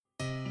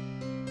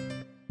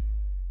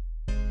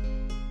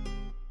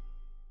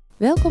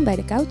Welkom bij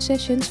de Couch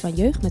Sessions van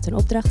Jeugd met een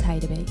Opdracht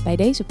Heidebeek. Bij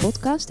deze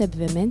podcast hebben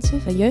we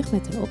mensen van Jeugd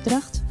met een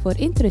Opdracht voor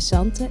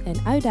interessante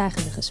en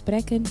uitdagende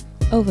gesprekken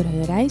over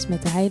hun reis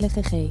met de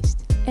Heilige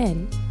Geest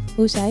en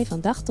hoe zij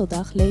van dag tot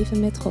dag leven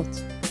met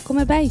God. Kom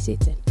erbij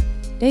zitten.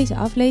 Deze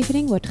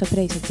aflevering wordt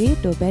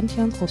gepresenteerd door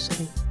Bert-Jan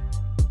Gosseling.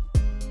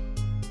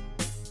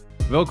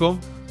 Welkom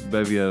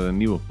bij weer een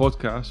nieuwe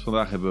podcast.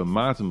 Vandaag hebben we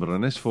Maarten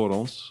Branes voor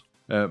ons.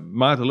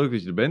 Maarten, leuk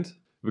dat je er bent.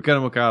 We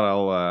kennen elkaar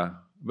al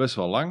best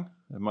wel lang.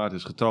 Maarten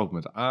is getrouwd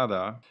met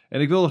Ada.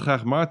 En ik wilde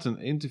graag Maarten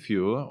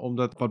interviewen,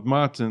 omdat wat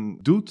Maarten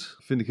doet,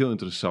 vind ik heel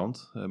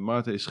interessant.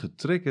 Maarten is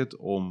getriggerd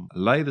om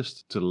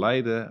leiders te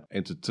leiden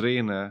en te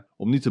trainen,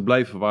 om niet te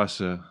blijven waar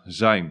ze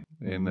zijn.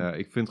 En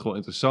ik vind het gewoon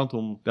interessant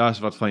om daar eens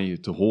wat van je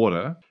te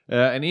horen.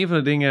 En een van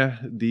de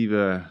dingen die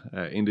we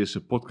in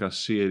deze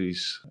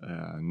podcastseries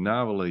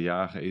na willen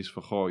jagen is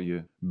van, goh,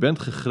 je bent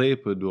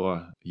gegrepen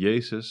door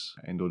Jezus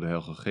en door de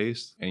Heilige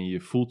Geest en je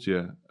voelt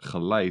je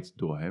geleid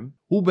door hem.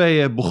 Hoe ben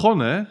je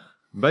begonnen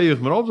bij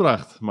Jeugd met een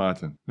Opdracht,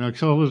 Maarten? Nou, ik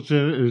zal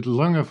het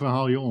lange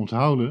verhaal je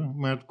onthouden,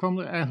 maar het kwam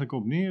er eigenlijk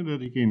op neer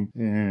dat ik in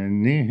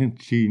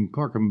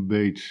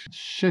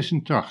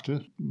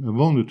 1986, we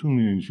woonden toen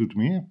in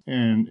Zoetermeer,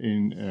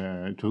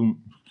 en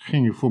toen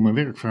ging ik voor mijn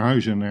werk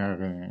verhuizen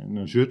naar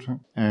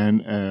Zutphen.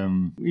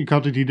 En ik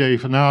had het idee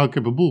van, nou, ik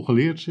heb een boel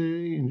geleerd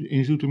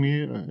in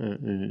Zoetermeer.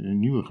 Een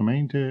nieuwe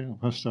gemeente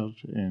was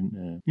dat.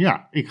 En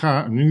ik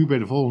ga nu bij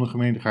de volgende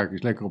gemeente ga ik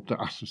eens lekker op de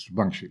achterste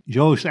bank zitten.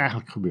 Zo is het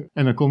eigenlijk gebeurd.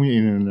 En dan kom je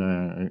in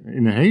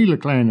een hele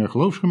kleine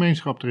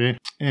geloofsgemeenschap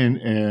terecht.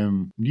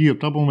 En die op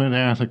dat moment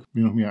eigenlijk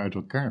min of meer uit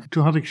elkaar.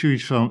 Toen had ik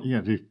zoiets van,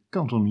 ja, dit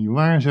kan toch niet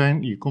waar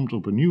zijn? Je komt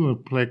op een nieuwe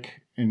plek.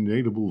 En de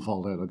hele boel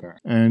valt uit elkaar.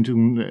 En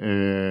toen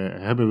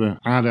hebben we,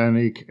 Ada en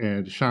ik,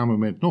 samen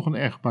met nog een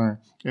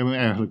echtpaar, hebben we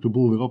eigenlijk de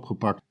boel weer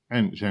opgepakt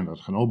en zijn dat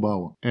gaan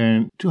opbouwen.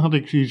 En toen had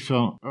ik zoiets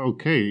van,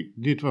 oké,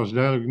 dit was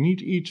duidelijk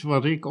niet iets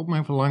wat ik op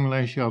mijn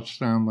verlanglijstje had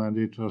staan, maar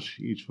dit was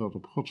iets wat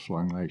op Gods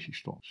verlanglijstje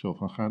stond. Zo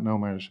van, ga het nou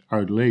maar eens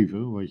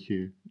uitleven wat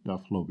je de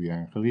afgelopen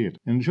jaren geleerd.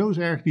 En zo is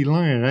eigenlijk die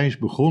lange reis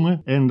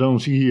begonnen. En dan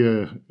zie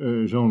je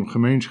zo'n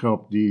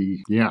gemeenschap die,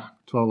 ja,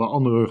 terwijl de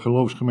andere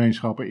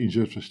geloofsgemeenschappen in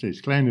Zutphen steeds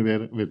kleiner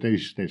werden, werd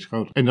deze steeds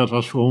groter. En dat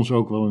was voor ons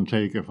ook wel een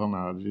teken van,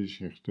 nou, dit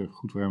is echt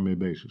goed waar we mee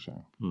bezig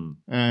zijn.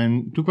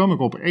 En toen kwam ik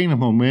op enig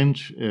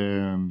moment,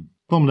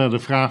 kwam daar de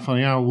vraag van,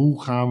 ja,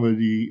 hoe gaan we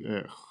die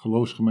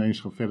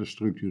geloofsgemeenschap verder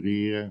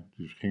structureren?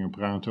 Dus we gingen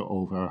praten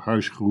over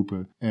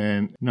huisgroepen.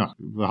 En nou,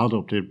 we hadden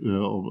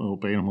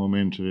op enig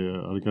moment,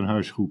 had ik een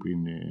huisgroep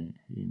in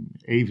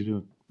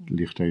Everen, dat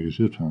ligt tegen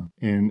Zutphen.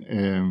 En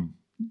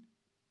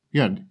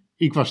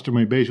ik was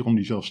ermee bezig om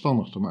die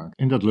zelfstandig te maken.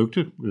 En dat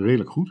lukte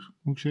redelijk goed,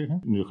 moet ik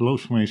zeggen. De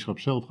geloofsgemeenschap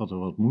zelf had er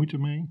wat moeite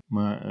mee.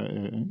 Maar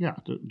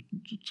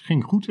het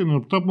ging goed. En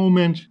op dat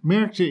moment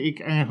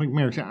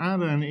merkte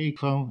Ada en ik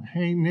van,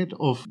 net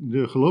of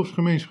de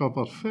geloofsgemeenschap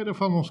wat verder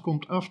van ons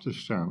komt af te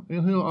staan.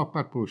 Een heel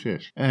apart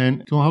proces.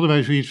 En toen hadden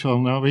wij zoiets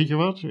van, nou, weet je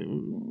wat?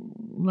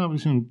 Laten we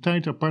eens een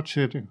tijd apart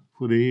zetten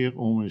voor de Heer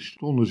om eens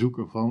te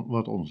onderzoeken van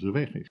wat onze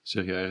weg is.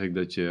 Zeg je eigenlijk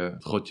dat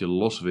God je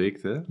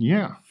losweekt, hè?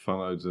 Ja.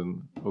 Vanuit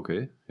een,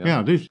 oké.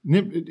 Ja, dus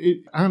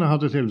Ada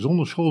had het hele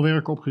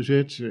zonderschoolwerk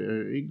opgezet,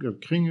 ik had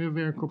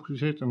kringenwerk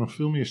opgezet en nog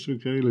veel meer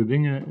structurele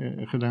dingen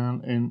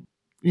gedaan. En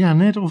ja,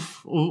 net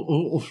of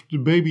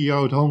de baby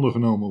jou uit handen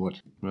genomen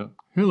wordt. Ja.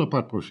 Heel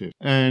apart proces.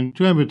 En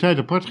toen hebben we tijd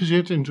apart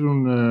gezet en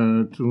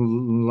toen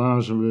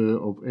lazen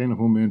we op enig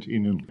moment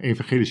in een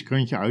evangelisch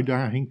krantje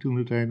Uitdaging, toen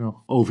de tijd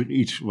nog, over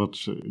iets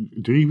wat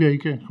 3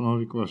 weken,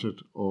 geloof ik, was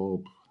het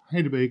op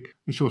Heidebeek,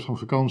 een soort van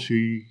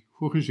vakantie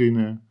voor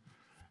gezinnen.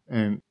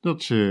 En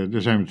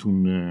daar zijn we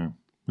toen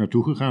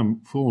naartoe gegaan,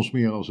 voor ons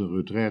meer als een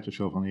retraite,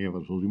 zo van, Heer,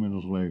 wat wil u met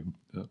ons leven?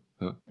 Ja.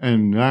 Ja.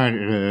 En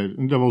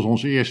dat was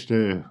onze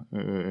eerste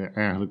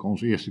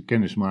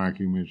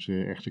kennismaking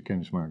echte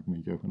kennismaking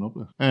met Jeugd met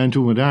Opdracht. En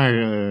toen we daar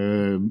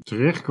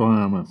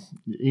terechtkwamen,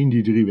 in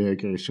die 3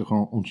 weken, is er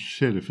gewoon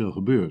ontzettend veel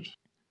gebeurd.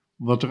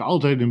 Wat er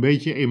altijd een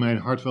beetje in mijn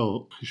hart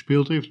wel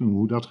gespeeld heeft, en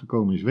hoe dat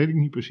gekomen is, weet ik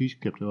niet precies.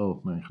 Ik heb er wel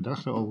mijn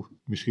gedachten over.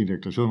 Misschien dat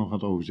ik daar zo nog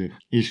wat over zeg.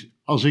 Is,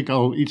 als ik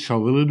al iets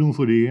zou willen doen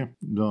voor de Heer,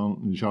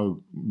 dan zou ik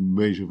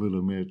bezig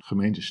willen met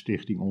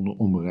gemeentestichting onder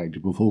onbereikte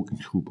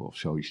bevolkingsgroepen of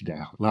zoiets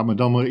dergelijks. Laat me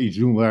dan maar iets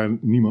doen waar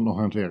niemand nog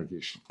aan het werk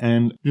is.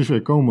 En dus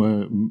wij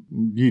komen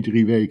die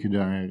 3 weken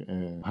daar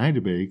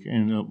Heidebeek.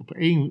 En op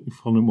een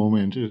van de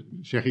momenten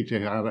zeg ik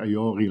tegen haar,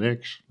 joh,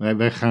 relax.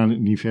 Wij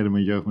gaan niet verder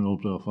met Jeugd met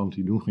Opdracht, want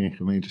die doen geen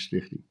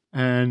gemeentestichting.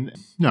 En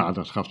nou,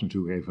 dat gaf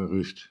natuurlijk even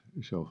rust.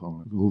 Zo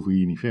van, we hoeven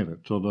hier niet verder.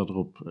 Totdat er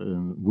op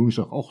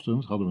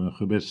woensdagochtend hadden we een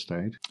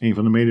gebedstijd. Een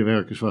van de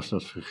medewerkers was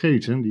dat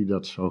vergeten, die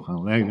dat zou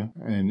gaan leiden.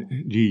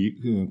 En die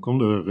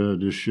kwam er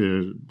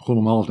begon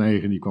om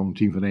 8:30, die kwam om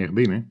 8:50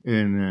 binnen.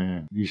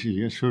 En die zei,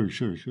 ja,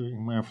 sorry,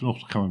 maar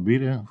vanochtend gaan we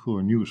bidden voor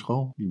een nieuwe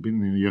school. Die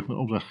binnen in de Jeugd met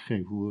Opdracht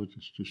gegeven wordt.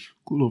 Het is de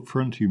School of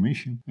Frontier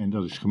Mission. En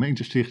dat is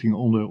gemeentestichting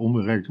onder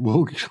onbereikte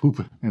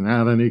bevolkingsgroepen. En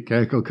Ada en ik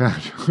kijken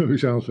elkaar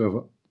zo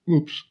van,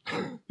 oeps,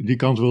 die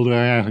kant wilden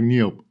wij eigenlijk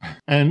niet op.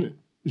 En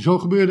zo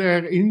gebeurde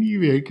er in die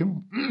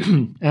weken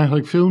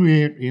eigenlijk veel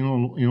meer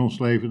in ons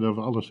leven dat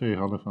we alle twee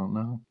hadden van,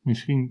 nou,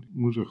 misschien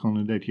moeten we gewoon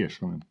een DTS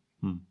gaan doen.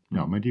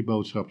 Nou, met die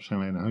boodschap zijn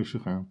wij naar huis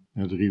gegaan.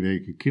 Na 3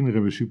 weken kinderen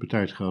hebben we super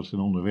tijd gehad en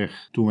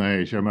onderweg. Toen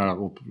wij, zeg maar,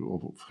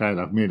 op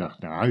vrijdagmiddag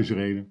naar huis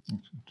reden,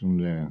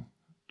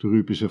 toen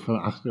riepen ze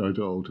van achter uit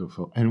de auto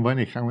van, en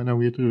wanneer gaan we nou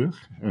weer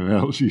terug? En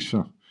wel zoiets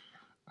van,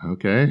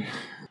 oké,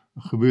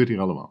 wat gebeurt hier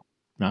allemaal?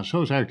 Nou,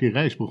 zo is eigenlijk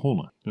die reis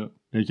begonnen. Ja.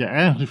 Dat je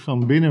eigenlijk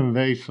van binnen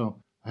weet van,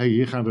 hé,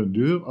 hier gaat een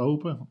deur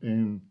open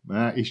en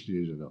waar is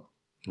die er wel?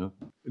 Ja.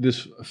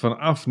 Dus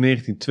vanaf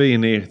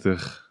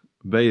 1992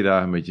 ben je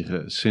daar met je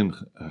gezin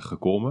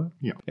gekomen.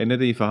 Ja. En net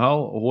in je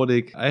verhaal hoorde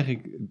ik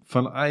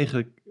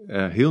eigenlijk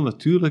heel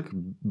natuurlijk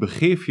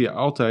begeef je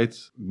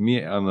altijd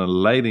meer aan een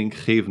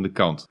leidinggevende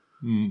kant.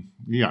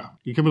 Ja,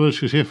 ik heb wel eens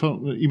gezegd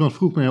van, iemand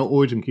vroeg mij al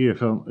ooit een keer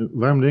van,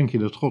 waarom denk je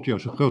dat God jou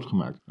zo groot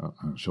gemaakt? Nou,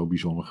 zo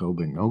bijzonder groot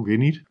ben ik ook weer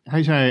niet.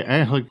 Hij zei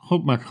eigenlijk,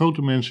 God maakt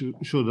grote mensen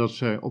zodat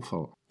zij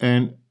opvallen.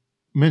 En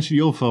mensen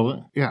die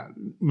opvallen, ja,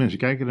 mensen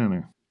kijken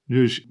daarnaar.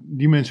 Dus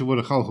die mensen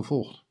worden gauw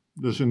gevolgd.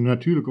 Dat is een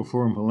natuurlijke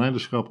vorm van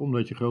leiderschap,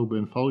 omdat je groot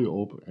bent, val je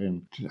op.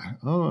 En,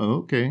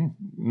 oké.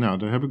 Nou,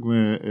 daar heb ik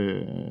me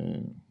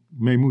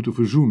mee moeten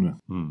verzoenen.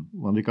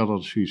 Want ik had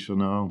altijd zoiets van,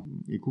 nou,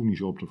 ik hoef niet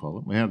zo op te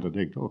vallen. Maar ja, dat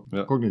deed ik toch. Ja.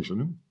 Ik kon niks aan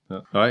doen.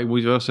 Ja. Nou, ik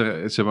moet je wel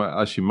zeggen, zeg maar,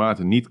 als je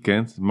Maarten niet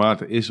kent,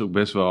 Maarten is ook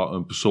best wel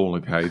een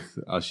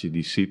persoonlijkheid als je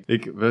die ziet.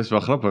 Dat is wel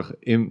grappig.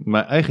 In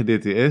mijn eigen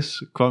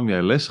DTS kwam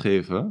jij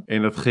lesgeven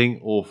en dat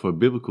ging over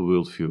Biblical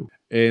Worldview.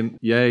 En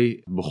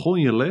jij begon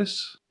je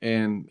les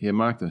en je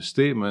maakte een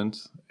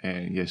statement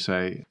en je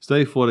zei, stel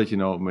je voor dat je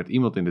nou met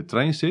iemand in de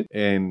trein zit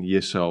en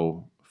je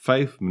zou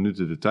 5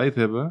 minuten de tijd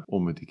hebben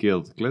om met die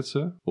kerel te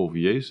kletsen over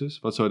Jezus.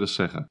 Wat zou je dus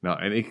zeggen? Nou,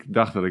 en ik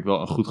dacht dat ik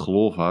wel een goed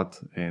geloof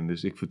had. En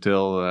dus ik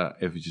vertel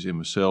eventjes in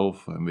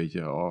mezelf een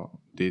beetje,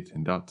 dit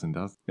en dat en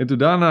dat. En toen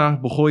daarna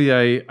begon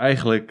jij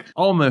eigenlijk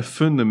al mijn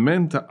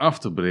fundamenten af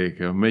te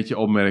breken. Met je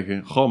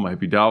opmerking, goh, maar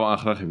heb je daar wel aan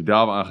gedacht? Heb je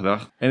daar wel aan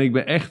gedacht? En ik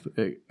ben echt,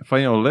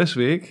 van jouw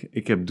lesweek,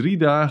 ik heb 3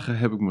 dagen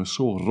heb ik me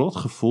zo rot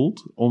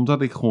gevoeld.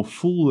 Omdat ik gewoon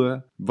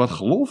voelde, wat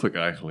geloof ik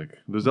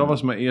eigenlijk? Dus dat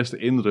was mijn eerste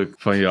indruk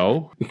van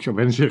jou. Ik zou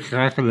bijna zeggen,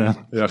 graag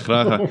gedaan. Ja,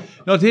 graag gedaan. Nou,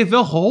 het heeft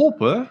wel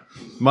geholpen.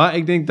 Maar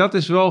ik denk dat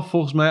is wel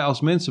volgens mij,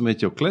 als mensen met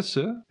jou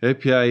kletsen,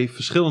 heb jij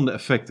verschillende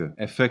effecten.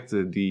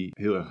 Effecten die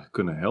heel erg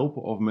kunnen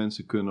helpen of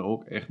mensen kunnen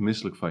ook echt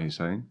misselijk van je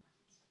zijn.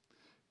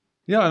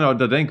 Ja, nou,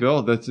 dat denk ik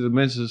wel. Dat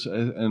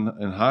mensen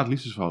een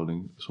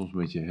haat-liefdesverhouding soms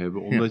met je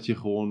hebben. Omdat je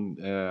gewoon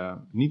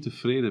niet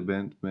tevreden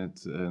bent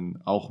met een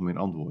algemeen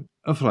antwoord.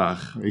 Een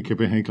vraag. Ik heb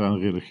een hekel aan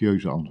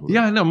religieuze antwoorden.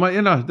 Ja,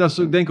 nou, dat is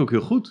denk ik ook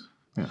heel goed.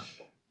 Ja.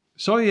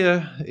 Zou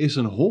je eens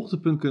een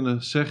hoogtepunt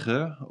kunnen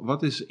zeggen?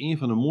 Wat is een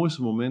van de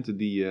mooiste momenten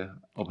die je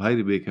op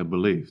Heidebeek hebt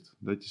beleefd?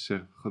 Dat je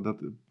zegt,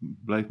 dat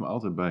blijft me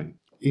altijd bij.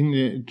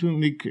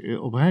 Toen ik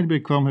op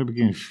Heidebeek kwam, heb ik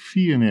in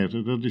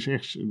 1994, dat is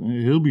echt een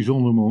heel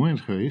bijzonder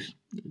moment geweest.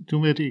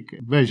 Toen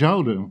wij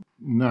zouden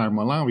naar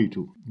Malawi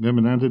toe. We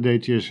hebben na de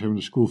DTS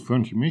de School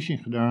Frontier Mission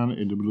gedaan.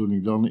 En de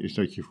bedoeling dan is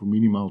dat je voor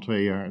minimaal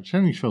 2 jaar het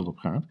zendingsveld op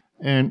gaat.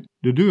 En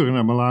de deuren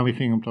naar Malawi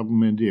gingen op dat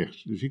moment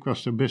dicht. Dus ik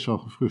was er best wel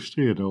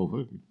gefrustreerd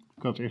over.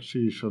 Ik had echt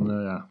zoiets van,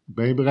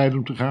 ben je bereid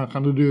om te gaan?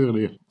 Gaan de deuren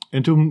dicht.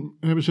 En toen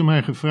hebben ze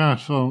mij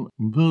gevraagd van,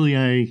 wil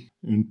jij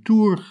een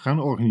tour gaan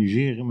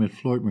organiseren met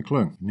Floyd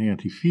McClung in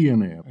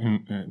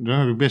 1994? En daar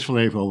heb ik best wel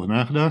even over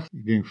nagedacht.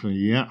 Ik denk van,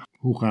 ja,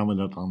 hoe gaan we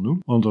dat dan doen?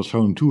 Want dat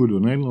zou een tour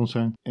door Nederland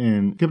zijn.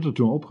 En ik heb dat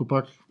toen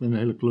opgepakt met een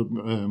hele club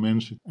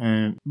mensen.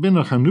 En ben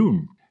dat gaan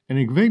doen. En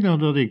ik weet nou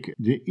dat ik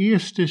de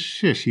eerste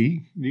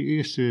sessie, de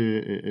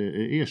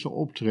eerste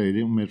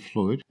optreden met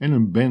Floyd en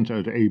een band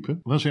uit Epe,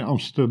 was in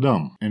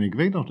Amsterdam. En ik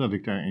weet nog dat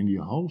ik daar in die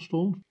hal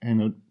stond en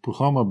het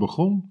programma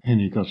begon. En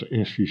ik had er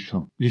eerst zoiets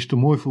van, dit is te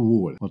mooi voor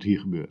woorden wat hier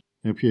gebeurt.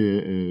 Heb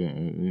je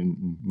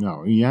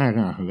een jaar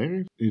aan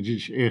gewerkt. Het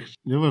is echt,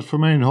 dat was voor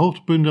mij een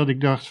hoogtepunt dat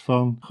ik dacht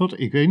van, God,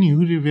 ik weet niet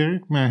hoe dit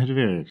werkt, maar het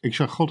werkt. Ik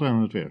zag God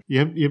aan het werk. Je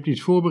hebt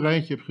iets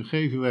voorbereid, je hebt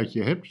gegeven wat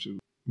je hebt.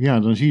 Ja,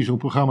 dan zie je zo'n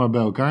programma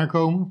bij elkaar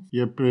komen. Je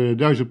hebt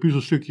 1000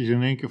 puzzelstukjes en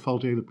in één keer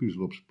valt de hele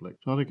puzzel op zijn plek.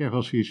 Toen had ik echt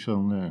wel zoiets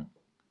van,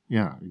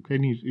 ik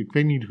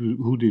weet niet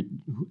hoe dit...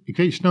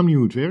 Ik snap niet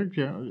hoe het werkt.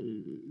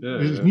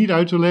 Het is niet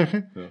uit te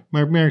leggen. Ja.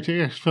 Maar ik merkte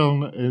echt van,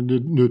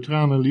 de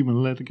tranen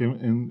liepen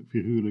letterlijk en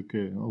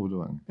figuurlijk over de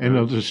wang. En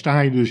dan sta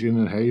je dus in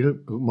een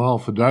helemaal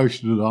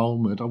verduisterde hal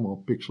met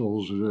allemaal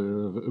pixels,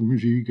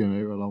 muziek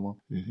en allemaal.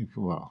 Dus ik denk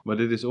van, wauw. Maar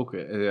dit is ook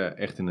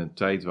echt in een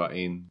tijd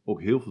waarin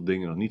ook heel veel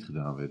dingen nog niet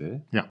gedaan werden.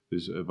 Hè? Ja.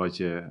 Dus wat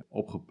je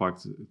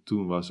opgepakt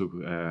toen was ook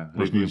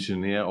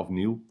revolutionair of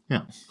nieuw.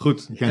 Ja.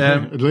 Goed.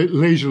 Ja, het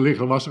lezen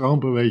liggen was er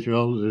amper, weet je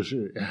wel. Dus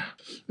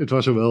het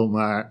was er wel,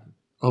 maar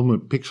allemaal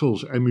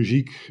pixels en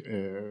muziek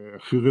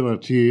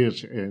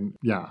gerelateerd. En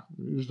ja,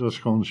 dus dat is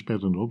gewoon een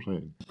spettende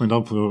optreden. Maar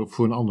dan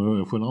voor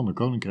een ander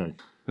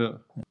koninkrijk.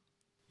 Ja.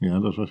 Ja,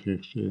 dat was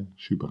echt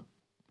super.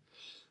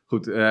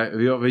 Goed,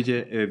 weet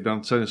je,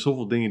 dan zijn er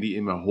zoveel dingen die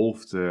in mijn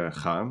hoofd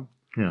gaan.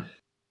 Ja.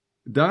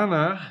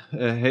 Daarna,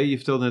 je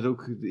vertelde net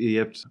ook, je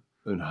hebt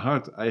een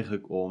hart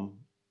eigenlijk om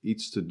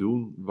iets te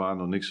doen waar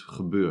nog niks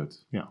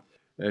gebeurt. Ja.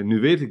 Nu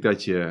weet ik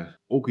dat je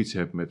ook iets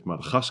hebt met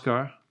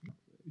Madagaskar.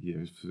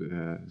 Je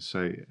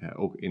zei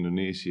ook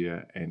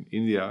Indonesië en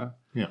India.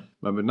 Ja.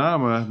 Maar met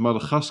name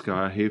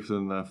Madagaskar heeft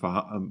een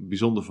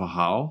bijzonder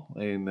verhaal.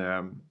 En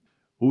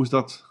hoe is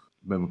dat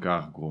bij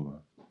elkaar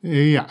gekomen?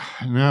 Ja,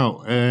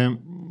 nou,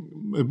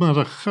 het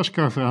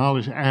Madagaskar-verhaal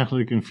is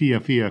eigenlijk een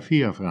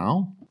via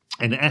verhaal.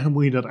 En eigenlijk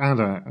moet je dat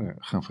ADA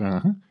gaan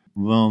vragen.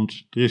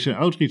 Want er is een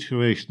outreach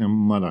geweest naar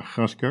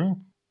Madagaskar.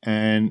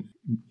 En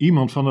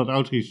iemand van dat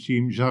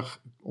outreach-team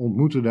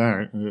ontmoette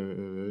daar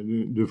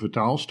de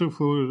vertaalster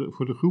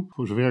voor de groep,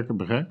 voor zover ik het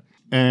begrijp.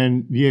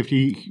 En die heeft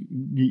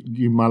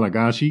die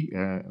Malagasy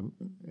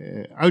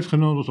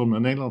uitgenodigd om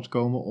naar Nederland te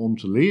komen om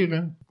te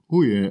leren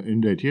hoe je een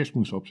DTS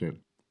moest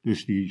opzetten.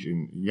 Dus die is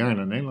een jaar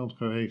naar Nederland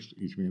geweest,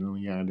 iets meer dan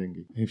een jaar denk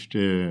ik. Heeft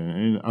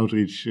een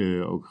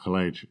outreach ook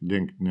geleid,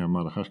 denk ik, naar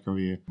Madagaskar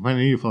weer. Maar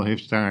in ieder geval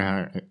heeft daar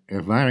haar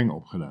ervaring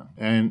opgedaan.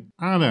 En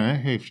Ada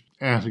heeft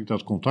eigenlijk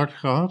dat contact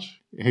gehad.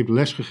 Heeft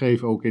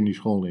lesgegeven ook in die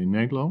scholen in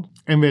Nederland.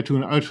 En werd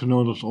toen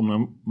uitgenodigd om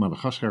naar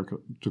Madagaskar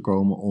te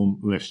komen om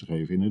les te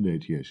geven in de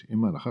DTS in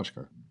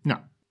Madagaskar. Nou,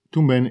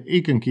 toen ben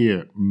ik een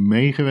keer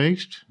mee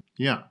geweest.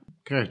 Ja,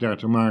 krijg daar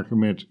te maken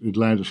met het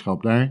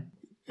leiderschap daar.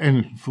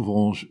 En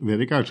vervolgens werd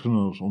ik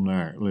uitgenodigd om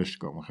daar les te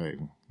komen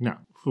geven. Nou,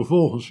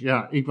 vervolgens,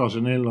 ja, ik was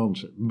in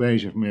Nederland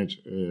bezig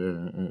met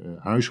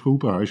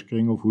huisgroepen,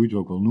 huiskringen of hoe je het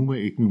ook wil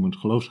noemen. Ik noem het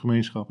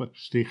geloofsgemeenschappen,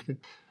 stichten.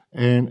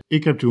 En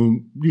ik heb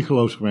toen die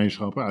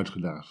geloofsgemeenschappen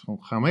uitgedaagd. Van,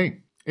 ga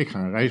mee. Ik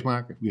ga een reis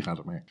maken. Wie gaat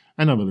er mee?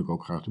 En dan wil ik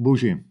ook graag de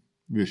bush in.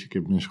 Dus ik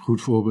heb mensen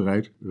goed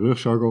voorbereid.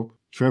 Rugzak op,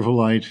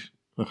 travel light.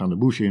 We gaan de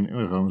bush in en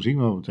we gaan zien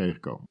wat we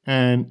tegenkomen.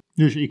 En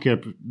dus ik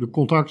heb de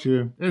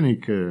contacten en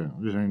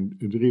we zijn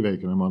 3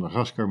 weken naar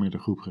Madagaskar met een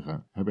groep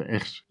gegaan. Hebben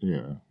echt,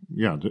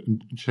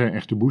 zijn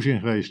echt de bush in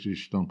geweest.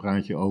 Dus dan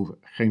praat je over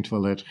geen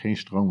toilet, geen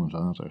stroom en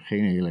water,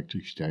 geen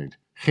elektriciteit,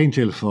 geen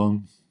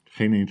telefoon.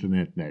 Geen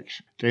internet,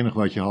 niks. Het enige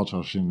wat je had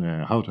was een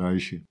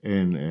houthuisje.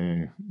 En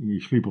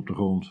je sliep op de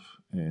grond.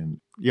 En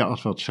je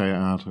at wat zij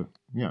aten.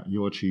 Ja, je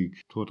wordt ziek.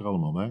 Het hoort er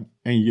allemaal bij.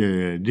 En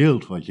je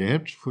deelt wat je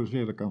hebt, voor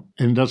zover dat kan.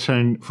 En dat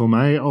zijn voor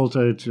mij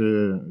altijd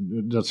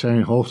dat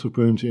zijn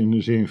hoofdpunten in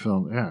de zin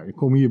van... Ja, ik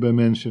kom hier bij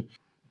mensen...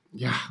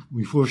 Ja,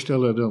 moet je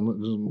voorstellen,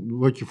 dan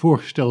word je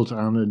voorgesteld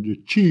aan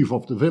de chief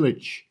of the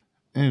village.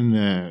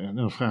 En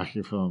dan vraag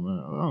je van...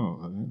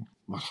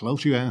 wat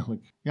gelooft u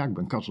eigenlijk? Ja, ik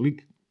ben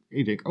katholiek.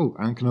 Ik denk,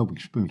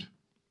 aanknopingspunt.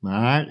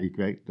 Maar ik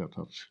weet dat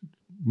dat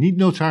niet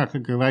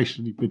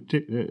noodzakelijkerwijs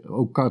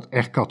ook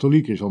echt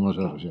katholiek is, om maar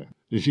zo te zeggen.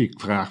 Dus ik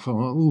vraag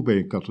van, hoe ben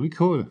je katholiek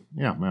geworden?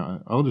 Ja,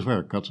 mijn ouders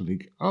waren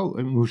katholiek. Oh,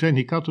 en hoe zijn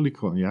die katholiek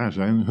geworden? Ja,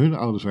 hun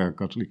ouders waren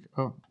katholiek.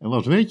 Oh, en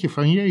wat weet je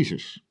van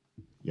Jezus?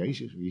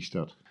 Jezus, wie is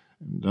dat?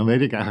 Dan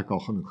weet ik eigenlijk al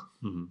genoeg.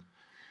 Mm-hmm.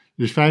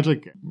 Dus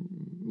feitelijk,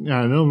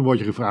 ja, dan word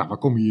je gevraagd, wat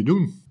kom je hier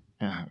doen?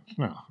 Ja,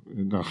 nou,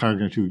 dan ga ik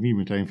natuurlijk niet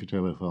meteen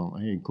vertellen van,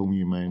 hey, ik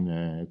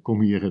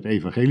kom hier het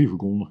evangelie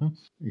verkondigen.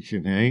 Ik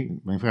zeg, nee,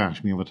 mijn vraag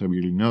is meer, wat hebben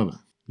jullie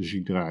nodig? Dus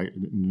ik draai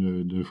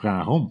de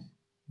vraag om.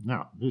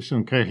 Nou, dus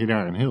dan krijg je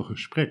daar een heel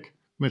gesprek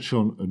met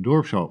zo'n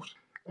dorpshoofd.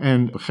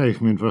 En op een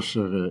gegeven moment was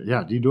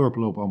er, die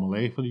dorpen lopen allemaal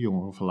leeg, want die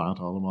jongeren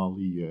verlaten allemaal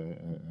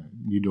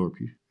die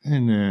dorpjes.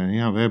 En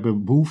we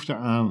hebben behoefte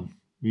aan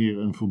weer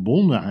een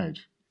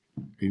verbondenheid.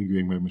 En ik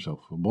denk bij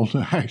mezelf,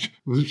 verbondenheid,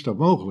 hoe is dat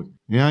mogelijk?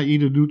 Ja,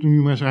 ieder doet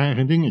nu maar zijn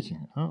eigen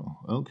dingetje.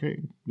 Oh, oké.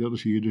 Dat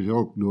is hier dus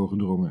ook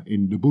doorgedrongen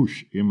in de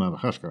bush in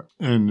Madagaskar.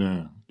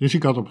 En dus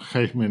ik had op een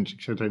gegeven moment,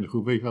 ik zei tegen de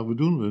groep, weet je wat we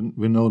doen?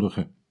 We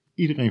nodigen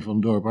iedereen van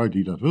het dorp uit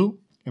die dat wil.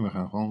 En we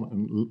gaan gewoon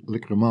een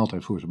lekkere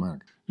maaltijd voor ze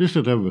maken. Dus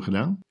dat hebben we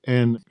gedaan.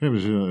 En we hebben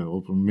ze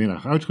op een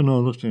middag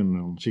uitgenodigd. En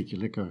dan zit je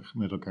lekker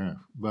met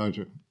elkaar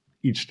buiten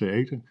iets te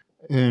eten.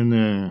 En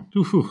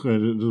toen vroeg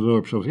de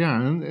dorpshoofd,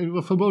 en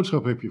wat voor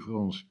boodschap heb je voor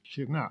ons? Ik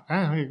zeg, nou,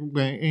 eigenlijk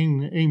bij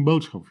één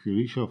boodschap voor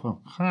jullie. Zo van,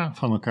 ga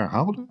van elkaar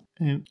houden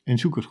en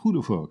zoek het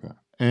goede voor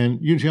elkaar. En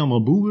jullie zijn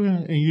allemaal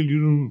boeren en jullie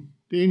doen...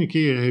 De ene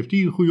keer heeft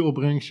die een goede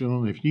opbrengst en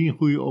dan heeft die een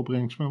goede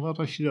opbrengst. Maar wat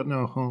als je dat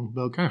nou gewoon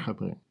bij elkaar gaat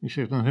brengen? Ik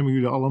zeg, dan hebben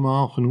jullie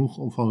allemaal genoeg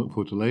om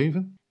voor te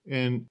leven.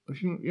 En als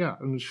je,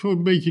 een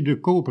soort beetje de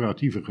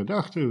coöperatieve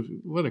gedachte,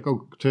 wat ik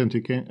ook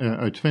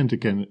uit Twente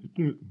ken,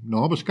 de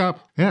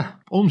nabberskap.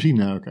 Ja, omzien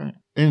naar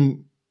elkaar.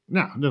 En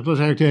nou, dat was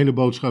eigenlijk de hele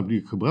boodschap die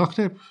ik gebracht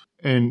heb.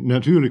 En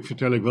natuurlijk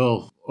vertel ik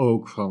wel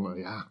ook van,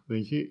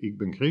 weet je, ik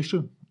ben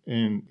christen.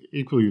 En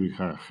ik wil jullie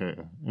graag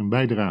een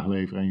bijdrage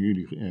leveren aan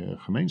jullie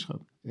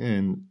gemeenschap.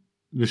 En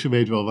dus ze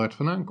weten wel waar het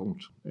vandaan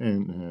komt.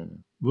 En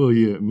wil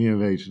je meer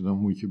weten, dan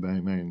moet je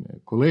bij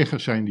mijn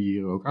collega's zijn die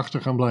hier ook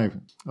achter gaan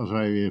blijven. Als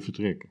wij weer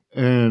vertrekken.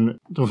 En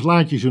dan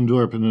verlaat je zo'n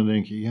dorp en dan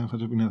denk je, wat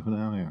heb ik nou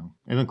gedaan? Ja.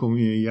 En dan kom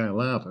je een jaar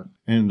later.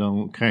 En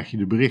dan krijg je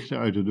de berichten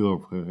uit het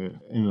dorp.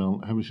 En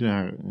dan hebben ze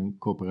daar een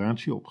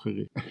coöperatie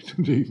opgericht. En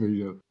dan denk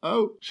je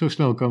zo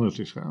snel kan het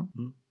dus gaan.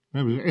 We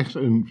hebben ze echt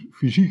een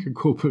fysieke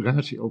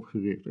coöperatie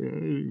opgericht.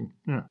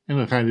 Ja. En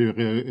dan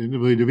dan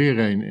wil je er weer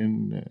heen.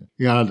 En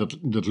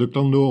dat lukt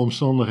dan door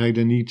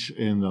omstandigheden niet.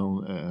 En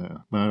dan,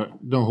 maar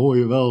dan hoor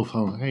je wel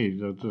van,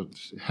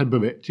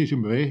 het is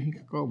in beweging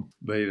gekomen.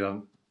 Ben je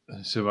dan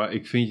Zeg maar,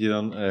 ik vind je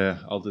dan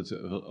altijd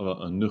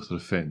wel een nuchtere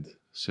vent,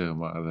 zeg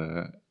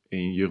maar.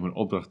 In jeugd- en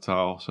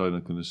opdrachttaal zou je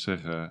dan kunnen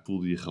zeggen,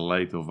 voelde je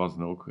geleid of wat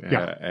dan ook.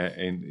 Ja.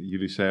 En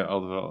jullie zijn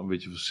altijd wel een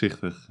beetje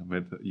voorzichtig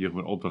met jeugd-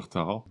 en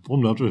opdrachttaal.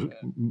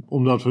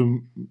 Omdat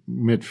we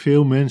met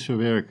veel mensen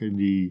werken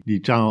die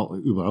taal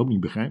überhaupt niet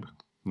begrijpen.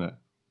 Nee.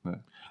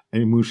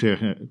 En ik moet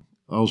zeggen,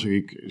 als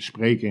ik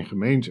spreek in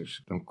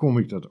gemeentes, dan kom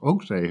ik dat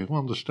ook tegen,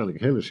 want dan stel ik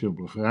hele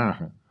simpele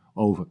vragen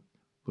over,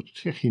 wat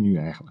zeg je nu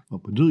eigenlijk?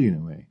 Wat bedoel je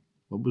nou mee?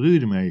 Wat bedoel je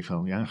ermee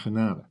van, ja,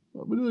 genade?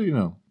 Wat bedoel je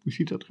nou? Hoe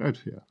ziet dat eruit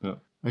voor jou?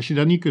 Ja. Als je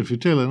dat niet kunt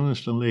vertellen, dan is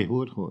het een leeg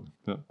woord geworden.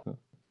 Ja.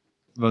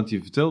 Want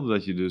je vertelde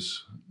dat je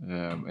dus,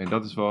 en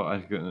dat is wel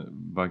eigenlijk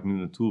waar ik nu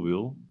naartoe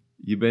wil.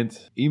 Je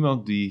bent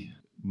iemand die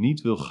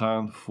niet wil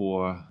gaan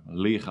voor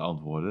lege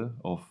antwoorden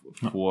of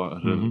voor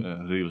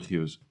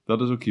religieus.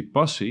 Dat is ook je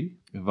passie,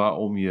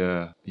 waarom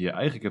je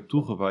eigenlijk hebt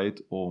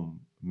toegewijd om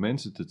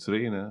mensen te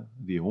trainen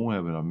die honger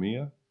hebben naar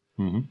meer.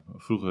 Mm-hmm.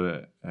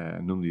 Vroeger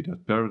noemde je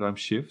dat paradigm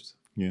shift.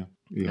 Ja,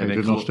 je hebt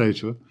het nog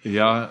steeds hoor.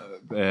 Ja,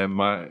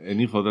 maar in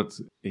ieder geval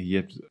je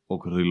hebt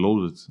ook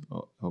reloaded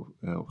op een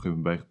gegeven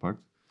moment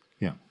bijgepakt.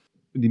 Ja.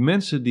 Die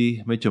mensen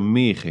die met jou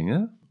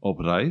meegingen op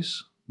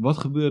reis, wat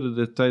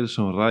gebeurde er tijdens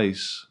zo'n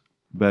reis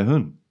bij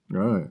hun?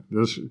 Ja,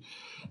 dat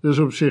is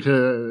op zich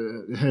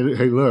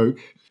heel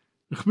leuk.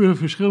 Er gebeuren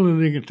verschillende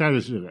dingen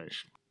tijdens de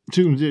reis.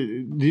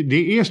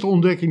 De eerste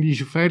ontdekking die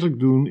ze feitelijk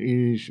doen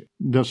is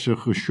dat ze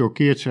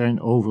gechoqueerd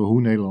zijn over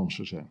hoe Nederlands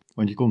ze zijn.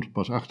 Want je komt er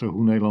pas achter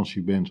hoe Nederlands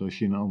je bent als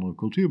je in een andere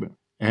cultuur bent.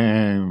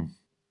 En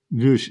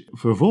dus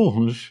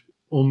vervolgens,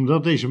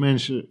 omdat deze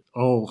mensen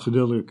al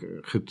gedeeltelijk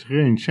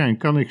getraind zijn,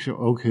 kan ik ze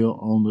ook heel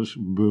anders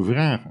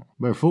bevragen.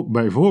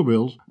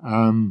 Bijvoorbeeld,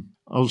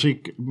 als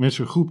ik met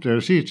zo'n groep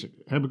daar zit,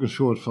 heb ik een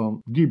soort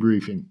van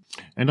debriefing.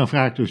 En dan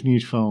vraag ik dus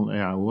niet van,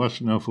 ja, hoe was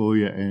het nou voor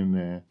je en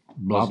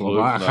bla bla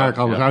bla. Ga ik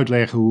alles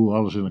uitleggen hoe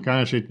alles in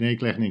elkaar zit? Nee,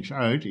 ik leg niks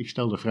uit. Ik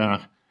stel de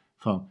vraag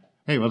van,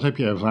 hé, wat heb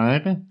je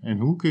ervaren en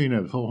hoe kun je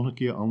daar de volgende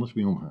keer anders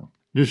mee omgaan?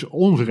 Dus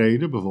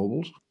onvrede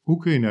bijvoorbeeld, hoe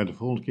kun je daar de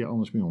volgende keer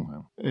anders mee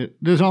omgaan?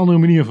 Dat is een andere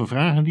manier van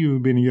vragen die we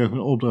binnen jeugd en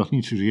opdracht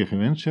niet zozeer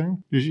gewend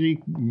zijn. Dus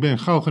ik ben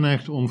gauw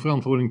geneigd om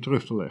verantwoording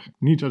terug te leggen.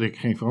 Niet dat ik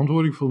geen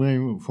verantwoording wil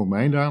nemen voor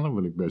mijn daden,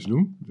 wil ik best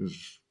doen. Dat is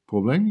het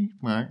probleem niet,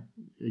 maar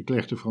ik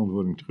leg de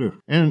verantwoording terug.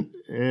 En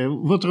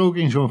wat er ook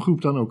in zo'n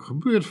groep dan ook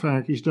gebeurt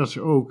vaak, is dat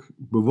ze ook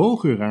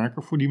bewogen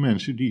raken voor die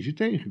mensen die ze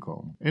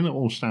tegenkomen. En er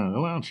ontstaan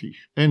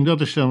relaties. En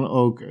dat is dan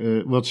ook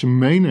wat ze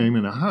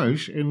meenemen naar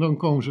huis. En dan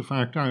komen ze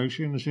vaak thuis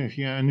en dan zeg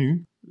je, ja, en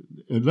nu?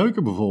 Het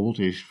leuke bijvoorbeeld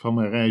is, van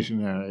mijn reizen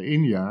naar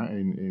India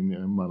en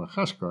in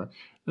Madagaskar,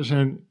 er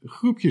zijn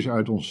groepjes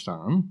uit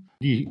ontstaan,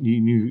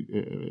 die nu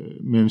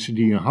mensen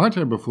die een hart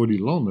hebben voor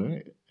die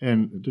landen,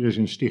 en er is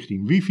een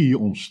stichting Wifi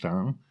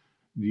ontstaan,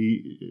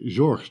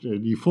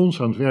 die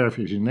fonds aan het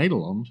werven is in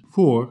Nederland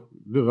voor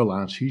de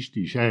relaties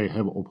die zij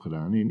hebben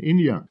opgedaan in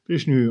India. Er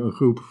is nu een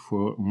groep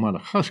voor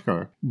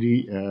Madagaskar,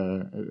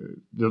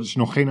 dat is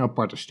nog geen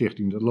aparte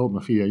stichting, dat loopt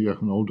nog via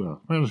jeugd en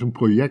opdracht, maar dat is een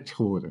project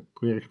geworden,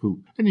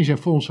 projectgroep. En die zijn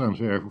fondsen aan het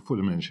werven voor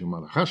de mensen in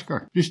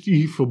Madagaskar. Dus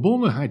die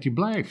verbondenheid die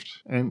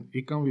blijft. En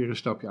ik kan weer een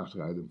stapje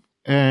achteruit doen.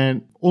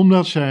 En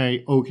omdat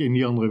zij ook in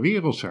die andere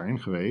wereld zijn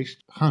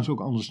geweest, gaan ze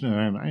ook anders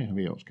naar hun eigen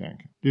wereld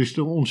kijken. Dus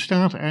er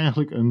ontstaat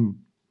eigenlijk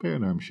een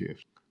paradigm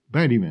shift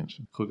bij die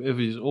mensen. Goed,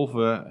 eventjes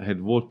over het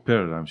woord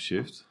paradigm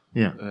shift.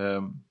 Ja.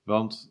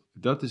 Want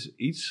dat is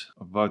iets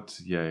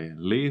wat jij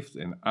leeft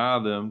en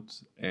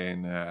ademt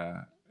en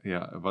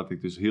wat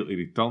ik dus heel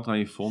irritant aan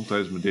je vond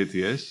tijdens mijn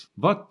DTS.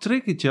 Wat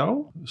triggert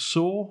jou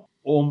zo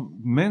om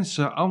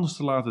mensen anders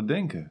te laten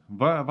denken?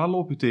 Waar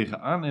loop je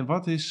tegenaan en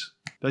wat is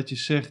dat je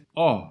zegt,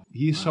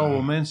 hier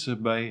zouden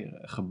mensen bij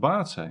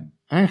gebaat zijn?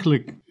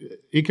 Eigenlijk,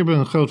 ik heb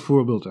een groot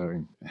voorbeeld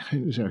daarin. Dat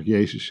is eigenlijk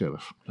Jezus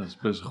zelf. Dat is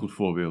best een goed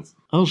voorbeeld.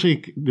 Als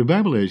ik de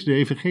Bijbel lees, de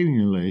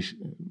Evangeliën lees,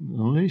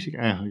 dan lees ik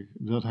eigenlijk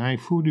dat hij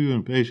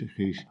voortdurend bezig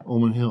is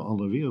om een heel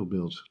ander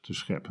wereldbeeld te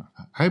scheppen.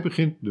 Hij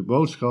begint de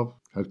boodschap,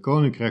 het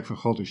koninkrijk van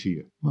God is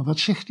hier. Maar wat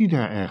zegt hij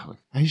daar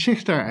eigenlijk? Hij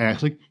zegt daar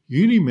eigenlijk,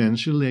 jullie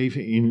mensen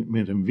leven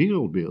met een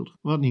wereldbeeld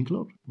wat niet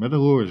klopt. Maar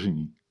dat horen ze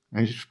niet.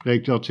 Hij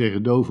spreekt dat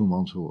tegen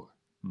dovenmanshoren.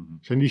 Mm-hmm.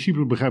 Zijn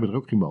discipelen begrijpen er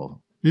ook geen bal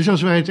van. Dus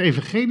als wij het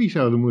evangelie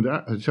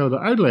zouden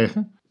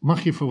uitleggen,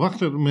 mag je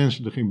verwachten dat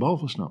mensen er geen bal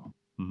van snappen.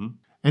 Mm-hmm.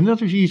 En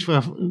dat is iets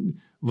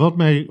wat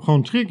mij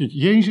gewoon triggert.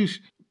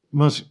 Jezus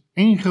was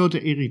één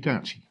grote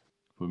irritatie.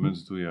 Voor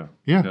mensen toe, ja.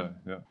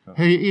 Ja.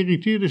 Hij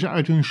irriteerde ze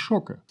uit hun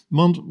sokken.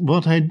 Want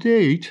wat hij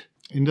deed,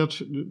 en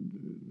dat,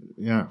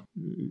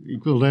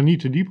 ik wil daar niet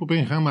te diep op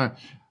ingaan,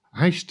 maar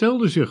hij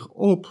stelde zich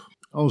op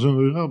als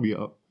een rabbi.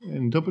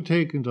 En dat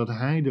betekent dat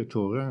hij de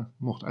Torah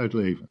mocht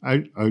uitleven.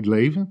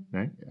 Uitleven?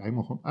 Nee, hij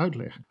mocht hem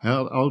uitleggen. Hij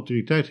had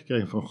autoriteit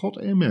gekregen van God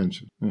en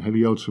mensen. Een hele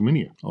Joodse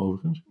manier,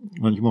 overigens.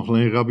 Want je mocht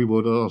alleen rabbi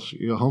worden als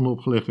je handen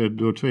opgelegd werd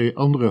door 2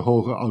 andere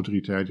hoge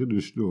autoriteiten.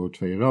 Dus door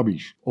 2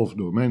 rabbies of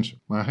door mensen.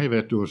 Maar hij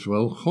werd door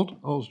zowel God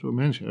als door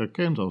mensen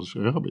erkend als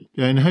rabbi.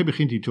 Ja, en hij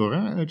begint die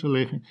Torah uit te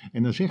leggen.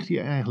 En dan zegt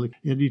hij eigenlijk,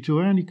 die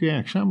Torah die kun je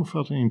eigenlijk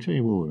samenvatten in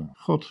 2 woorden.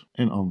 God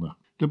en ander.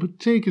 Dat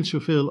betekent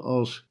zoveel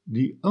als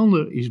die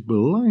ander is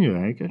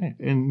belangrijker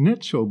en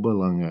net zo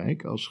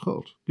belangrijk als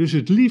God. Dus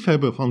het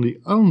liefhebben van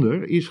die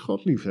ander is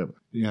God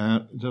liefhebben.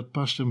 Ja, dat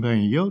past er bij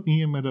een Jood niet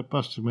in, maar dat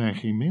past er bij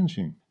geen mens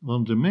in.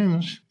 Want de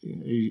mens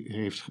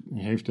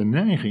heeft de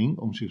neiging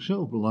om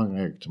zichzelf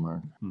belangrijk te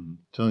maken.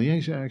 Terwijl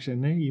Jezus eigenlijk zei,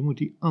 nee, je moet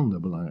die ander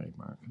belangrijk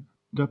maken.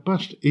 Dat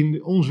past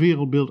in ons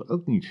wereldbeeld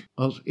ook niet.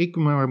 Als ik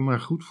me maar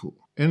goed voel.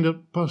 En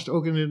dat past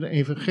ook in het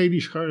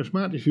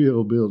evangelisch-charismatisch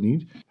wereldbeeld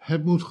niet.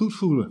 Het moet goed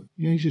voelen.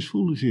 Jezus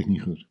voelde zich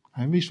niet goed.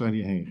 Hij wist waar hij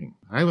heen ging.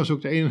 Hij was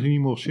ook de enige die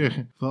mocht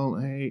zeggen van,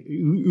 hey,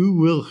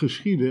 uw wil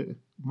geschieden.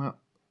 Maar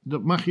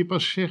dat mag je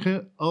pas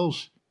zeggen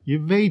als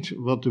je weet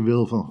wat de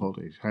wil van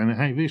God is.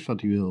 Hij wist wat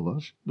die wil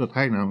was. Dat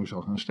hij namelijk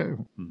zou gaan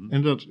sterven.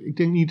 En ik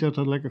denk niet dat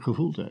dat lekker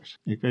gevoeld heeft.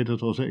 Ik weet dat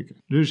wel zeker.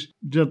 Dus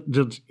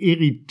dat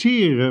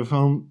irriteren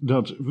van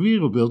dat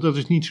wereldbeeld, dat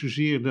is niet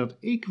zozeer dat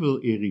ik wil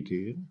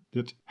irriteren.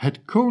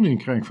 Het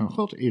koninkrijk van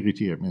God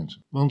irriteert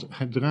mensen. Want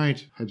het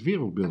draait het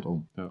wereldbeeld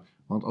om. Ja.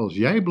 Want als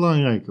jij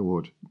belangrijker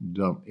wordt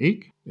dan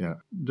ik,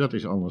 ja, dat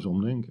is anders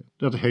omdenken.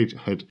 Dat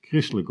heet het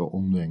christelijke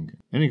omdenken.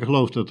 En ik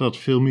geloof dat dat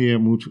veel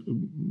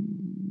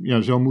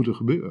meer zou moeten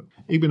gebeuren.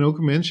 Ik ben ook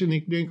een mens en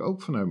ik denk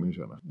ook vanuit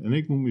mezelf. En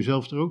ik moet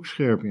mezelf er ook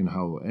scherp in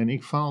houden. En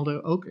ik faal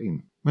er ook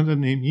in. Maar dat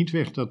neemt niet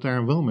weg dat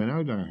daar wel mijn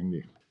uitdaging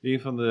ligt. Een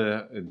van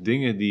de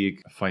dingen die ik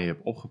van je heb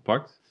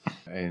opgepakt,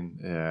 en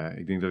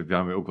ik denk dat ik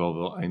daarmee ook wel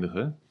wil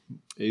eindigen,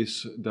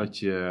 is dat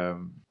je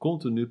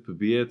continu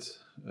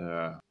probeert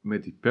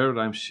met die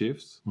paradigm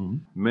shift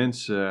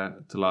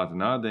mensen te laten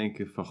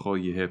nadenken van,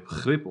 goh, je hebt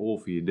grip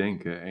over je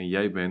denken en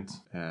jij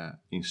bent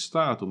in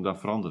staat om daar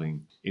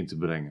verandering in te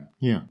brengen.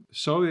 Ja.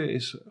 Zou je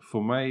eens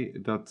voor mij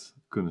dat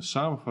kunnen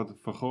samenvatten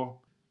van,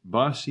 goh,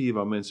 waar zie je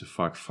waar mensen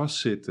vaak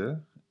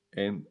vastzitten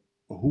en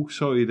hoe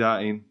zou je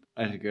daarin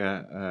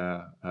eigenlijk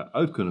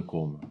uit kunnen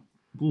komen?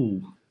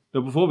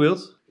 Nou,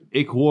 bijvoorbeeld,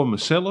 ik hoor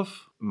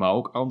mezelf, maar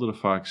ook anderen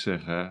vaak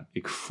zeggen,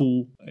 ik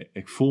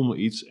voel me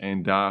iets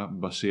en daar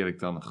baseer ik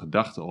dan een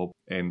gedachte op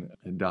en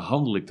daar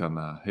handel ik dan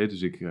naar.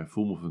 Dus ik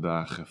voel me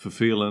vandaag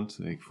vervelend,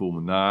 ik voel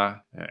me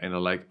naar en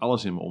dan lijkt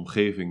alles in mijn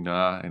omgeving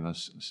na en dan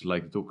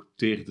lijkt het ook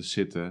tegen te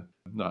zitten.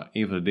 Nou,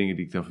 een van de dingen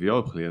die ik dan van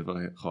jou heb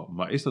geleerd,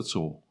 maar is dat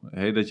zo?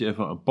 Dat je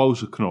even een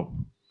pauzeknop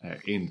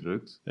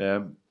indrukt.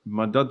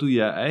 Maar dat doe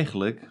je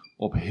eigenlijk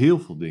op heel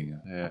veel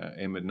dingen.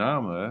 En met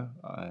name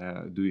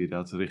doe je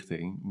dat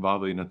richting waar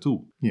wil je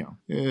naartoe. Ja.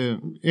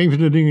 Een van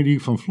de dingen die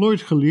ik van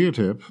Floyd geleerd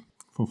heb,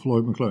 van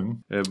Floyd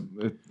McClung.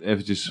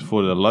 Eventjes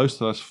voor de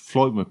luisteraars.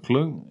 Floyd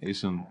McClung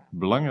is een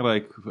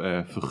belangrijk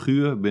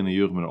figuur binnen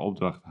Jeugd met een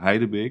Opdracht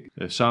Heidebeek.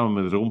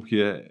 Samen met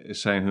Rompje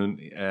zijn hun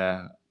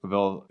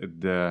wel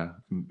de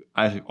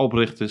eigenlijk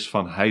oprichters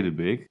van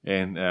Heidebeek.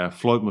 En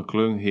Floyd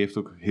McClung heeft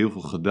ook heel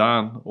veel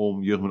gedaan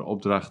om Jeugd met een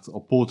Opdracht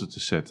op poten te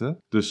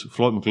zetten. Dus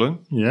Floyd McClung.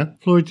 Ja,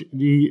 Floyd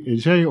die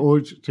zei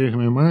ooit tegen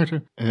mij,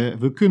 Maarten,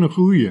 we kunnen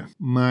groeien,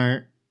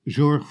 maar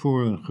zorg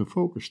voor een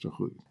gefocuste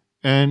groei.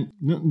 En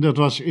dat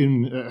was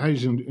hij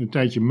is een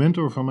tijdje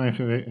mentor van mij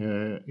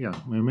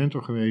mijn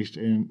mentor geweest.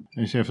 En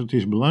hij zei van, het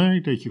is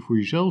belangrijk dat je voor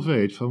jezelf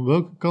weet van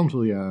welke kant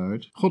wil je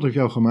uit. God heeft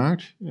jou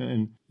gemaakt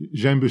en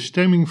zijn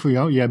bestemming voor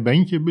jou, jij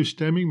bent je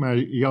bestemming, maar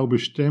jouw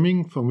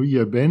bestemming van wie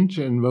jij bent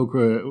en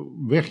welke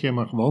weg jij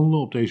mag wandelen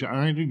op deze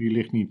aarde,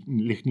 die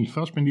ligt niet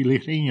vast, maar die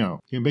ligt in jou.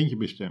 Jij bent je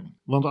bestemming.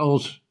 Want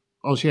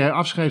als jij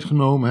afscheid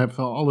genomen hebt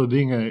van alle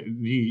dingen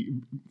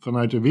die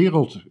vanuit de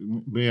wereld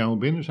bij jou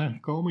binnen zijn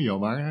gekomen, jouw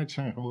waarheid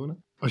zijn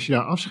geworden. Als je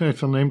daar afscheid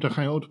van neemt, dan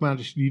ga je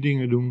automatisch die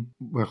dingen doen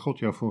waar God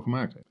jou voor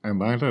gemaakt heeft. En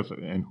waar dat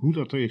en hoe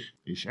dat is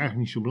eigenlijk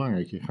niet zo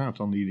belangrijk. Je gaat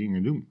dan die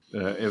dingen doen.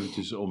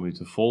 Eventjes om je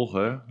te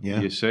volgen. Ja.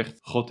 Je zegt,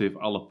 God heeft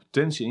alle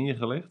potentie in je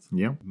gelegd.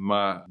 Ja.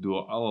 Maar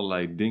door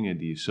allerlei dingen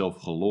die je zelf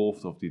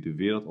gelooft of die de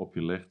wereld op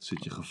je legt,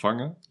 zit je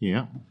gevangen.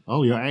 Ja,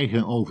 al je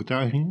eigen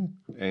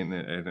overtuigingen.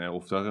 En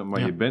overtuigingen.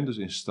 Maar je bent dus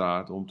in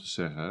staat om te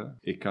zeggen,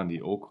 ik kan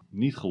die ook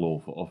niet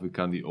geloven. Of ik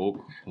kan die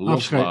ook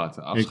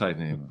loslaten, afscheid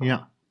nemen.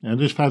 Ja. Ja, dat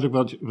is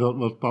feitelijk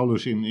wat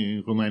Paulus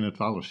in Romeinen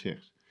 12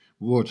 zegt.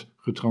 Wordt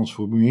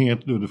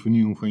getransformeerd door de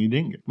vernieuwing van je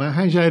denken. Maar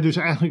hij zei dus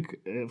eigenlijk,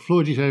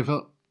 Floyd die zei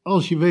van,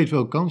 als je weet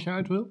welke kant je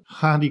uit wil,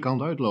 ga die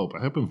kant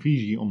uitlopen. Heb een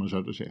visie, om het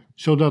zo te zeggen.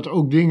 Zodat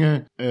ook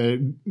dingen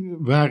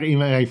waarin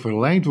wij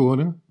verleid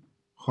worden,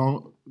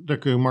 gewoon, daar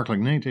kun je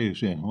makkelijk nee tegen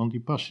zeggen. Want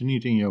die passen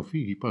niet in jouw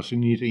visie, passen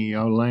niet in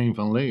jouw lijn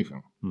van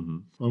leven.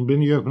 Mm-hmm. Want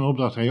binnen Jeugd met een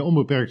Opdracht heb je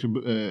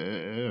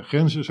onbeperkte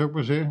grenzen, zou ik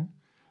maar zeggen.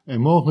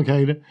 En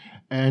mogelijkheden.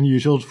 En je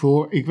zult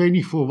ik weet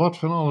niet voor wat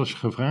van alles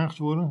gevraagd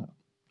worden.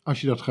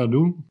 Als je dat gaat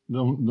doen,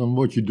 dan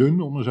word je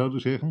dun, om het zo te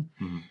zeggen.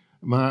 Mm-hmm.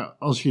 Maar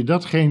als je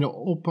datgene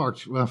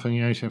oppakt waarvan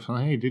jij zegt van,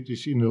 hey, dit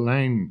is in de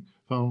lijn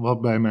van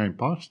wat bij mij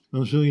past,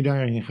 dan zul je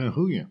daarin gaan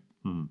groeien.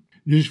 Mm-hmm.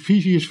 Dus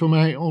visie is voor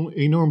mij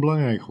enorm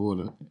belangrijk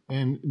geworden.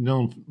 En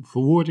dan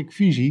verwoord ik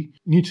visie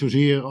niet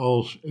zozeer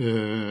als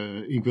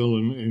ik wil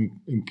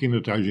een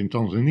kinderthuis in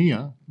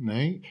Tanzania.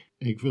 Nee,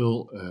 ik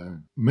wil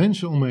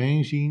mensen om me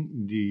heen zien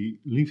die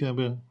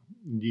liefhebben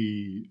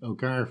die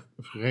elkaar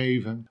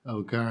vergeven,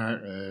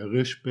 elkaar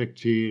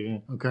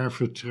respecteren, elkaar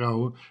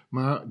vertrouwen,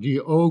 maar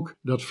die ook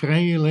dat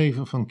vrije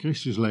leven van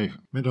Christus leven,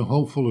 met een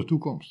hoopvolle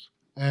toekomst.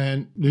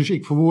 En dus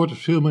ik verwoord het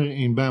veel meer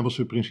in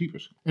Bijbelse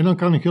principes. En dan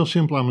kan ik heel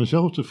simpel aan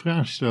mezelf de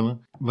vraag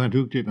stellen, waar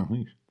doe ik dit nog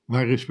niet?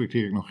 Waar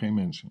respecteer ik nog geen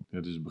mensen?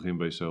 Ja, dus het begint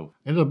bij jezelf.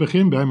 En dat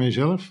begint bij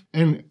mijzelf.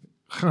 En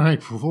ga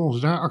ik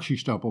vervolgens daar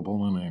actiestappen op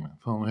ondernemen.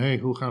 Van,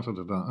 hoe gaat het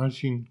er dan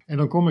uitzien? En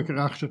dan kom ik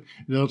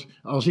erachter dat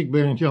als ik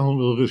Bernd-Jan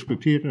wil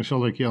respecteren,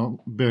 zal ik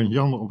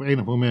Bernd-Jan op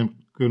enig moment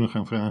kunnen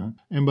gaan vragen.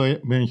 En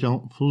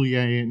Bernd-Jan, voel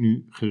jij je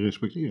nu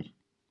gerespecteerd?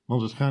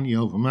 Want het gaat niet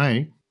over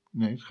mij.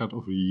 Nee, het gaat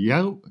over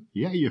jou,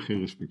 jij je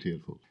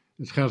gerespecteerd voelt.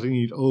 Het gaat er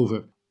niet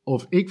over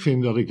of ik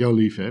vind dat ik jou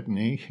lief heb.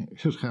 Nee,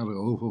 het gaat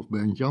erover of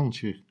Bernd-Jan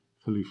zich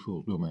geliefd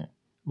voelt door mij.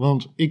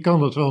 Want ik kan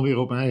dat wel weer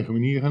op mijn eigen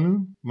manier gaan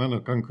doen, maar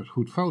dan kan ik het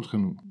goed fout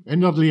gaan doen. En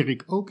dat leer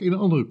ik ook in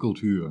andere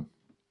culturen.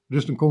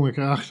 Dus dan kom ik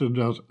erachter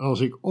dat als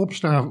ik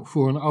opsta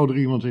voor een ouder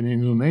iemand in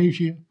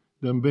Indonesië,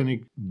 dan ben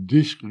ik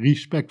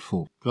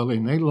disrespectvol. Terwijl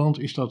in Nederland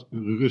is dat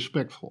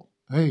respectvol.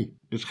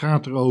 Het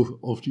gaat erover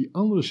of die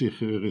ander zich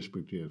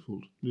gerespecteerd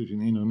voelt. Dus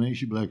in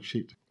Indonesië blijf ik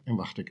zitten en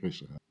wacht ik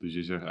rustig aan. Dus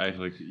je zegt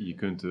eigenlijk, je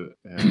kunt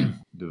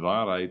de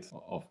waarheid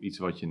of iets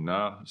wat je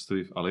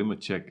nastreeft alleen maar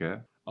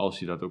checken als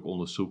je dat ook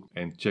onderzoekt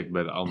en checkt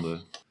bij de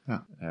ander.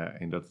 Ja.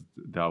 En dat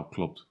het daarop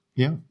klopt.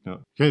 Ja.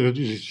 Kijk, het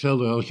is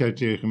hetzelfde als jij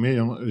tegen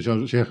Mirjam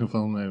zou zeggen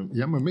van,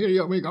 ja maar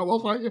Mirjam, ik hou wel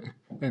van je.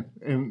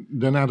 En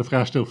daarna de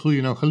vraag stelt, voel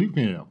je nou geliefd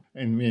Mirjam?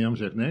 En Mirjam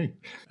zegt nee.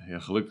 Ja,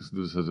 gelukkig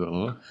doen ze dat wel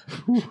hoor.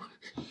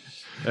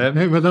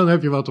 Nee, maar dan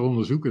heb je wat te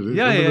onderzoeken. Dus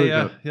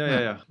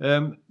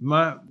Ja.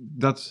 Maar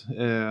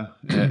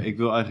ik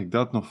wil eigenlijk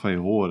dat nog van je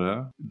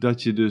horen.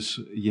 Dat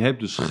je hebt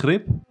dus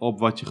grip op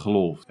wat je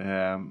gelooft.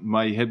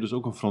 Maar je hebt dus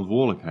ook een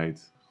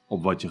verantwoordelijkheid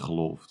op wat je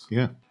gelooft.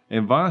 Ja.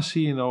 En waar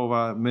zie je nou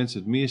waar mensen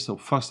het meeste op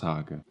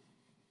vasthaken?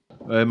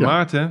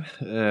 Maarten,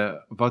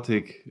 wat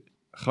ik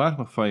graag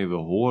nog van je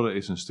wil horen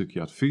is een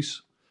stukje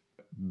advies.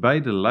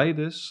 Bij de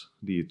leiders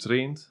die je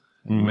traint,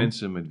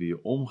 mensen met wie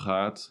je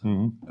omgaat,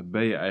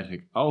 ben je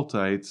eigenlijk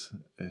altijd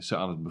ze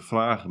aan het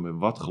bevragen met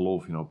wat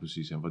geloof je nou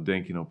precies en wat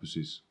denk je nou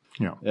precies.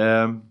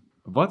 Ja.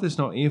 Wat is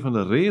nou een van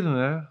de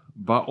redenen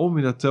waarom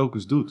je dat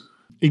telkens doet?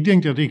 Ik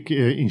denk dat ik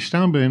in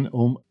staat ben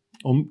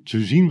om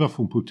te zien wat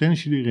voor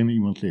potentie er in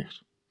iemand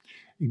ligt.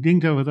 Ik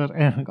denk dat we dat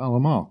eigenlijk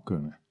allemaal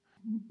kunnen.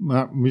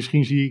 Maar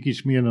misschien zie ik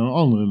iets meer dan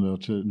anderen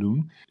dat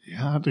doen.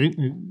 Ja,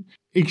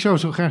 ik zou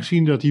zo graag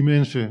zien dat die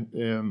mensen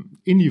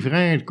in die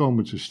vrijheid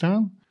komen te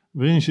staan,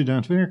 waarin ze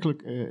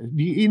daadwerkelijk,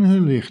 die in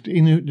hun ligt,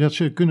 dat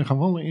ze kunnen gaan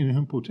wandelen in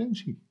hun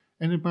potentie.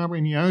 En het maakt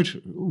mij niet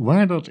uit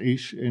waar dat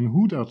is en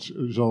hoe dat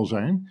zal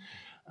zijn,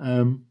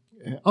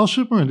 als ze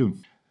het maar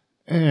doen.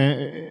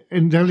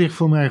 En daar ligt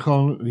voor mij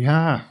gewoon,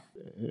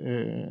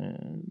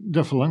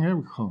 dat verlangen heb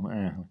ik gewoon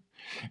eigenlijk.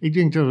 Ik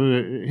denk dat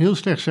we heel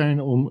slecht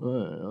zijn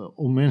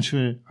om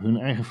mensen hun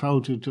eigen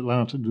fouten te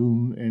laten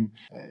doen. En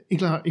ik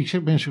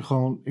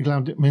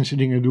laat mensen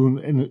dingen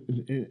doen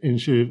en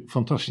ze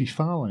fantastisch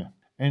falen.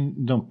 En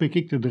dan pik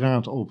ik de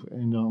draad op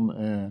en dan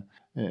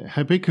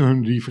heb ik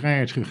hun die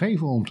vrijheid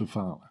gegeven om te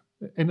falen.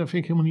 En dat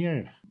vind ik helemaal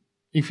niet erg.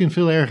 Ik vind het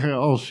veel erger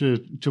als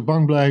ze te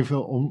bang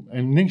blijven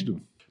en niks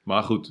doen.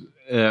 Maar goed,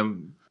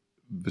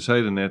 we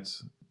zeiden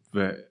net,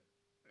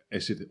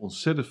 er zit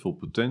ontzettend veel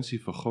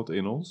potentie van God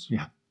in ons.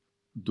 Ja.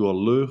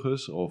 Door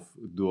leugens of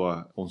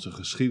door onze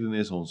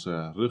geschiedenis,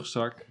 onze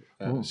rugzak,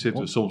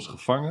 zitten we soms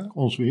gevangen.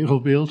 Ons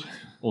wereldbeeld.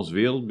 Ons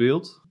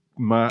wereldbeeld.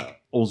 Maar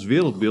ons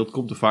wereldbeeld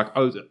komt er vaak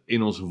uit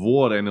in onze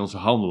woorden en in onze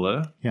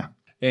handelen. Ja.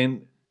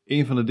 En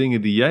een van de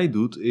dingen die jij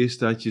doet, is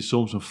dat je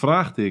soms een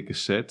vraagteken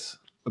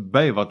zet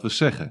bij wat we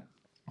zeggen.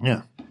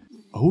 Ja.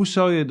 Hoe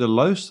zou je de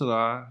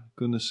luisteraar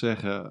kunnen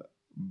zeggen,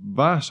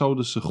 waar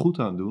zouden ze goed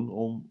aan doen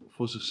om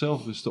voor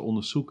zichzelf eens te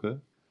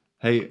onderzoeken,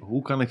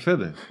 hoe kan ik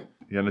verder?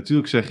 Ja,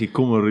 natuurlijk zeg je,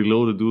 kom een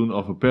reloaden doen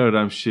of een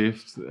paradigm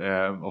shift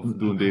of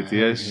doe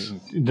een DTS.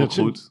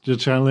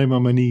 Dat zijn alleen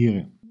maar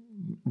manieren.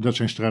 Dat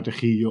zijn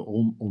strategieën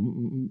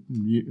om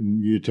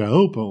je te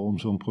helpen om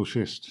zo'n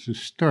proces te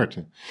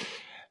starten.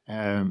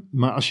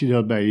 Maar als je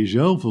dat bij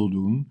jezelf wil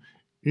doen,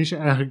 is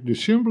eigenlijk de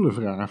simpele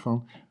vraag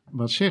van,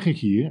 wat zeg ik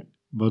hier,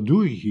 wat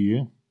doe ik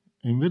hier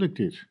en wil ik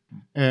dit?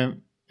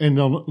 En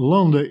dan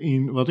landen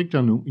in wat ik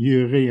dan noem,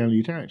 je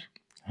realiteit.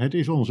 Het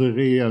is onze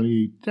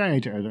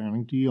realiteit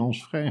uiteindelijk die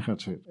ons vrij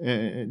gaat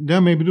zetten.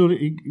 Daarmee bedoel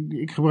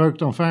ik gebruik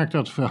dan vaak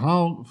dat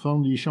verhaal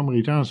van die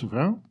Samaritaanse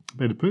vrouw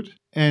bij de put.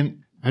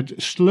 En het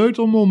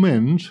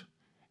sleutelmoment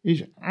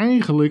is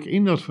eigenlijk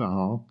in dat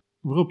verhaal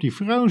waarop die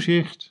vrouw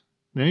zegt,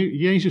 nee,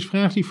 Jezus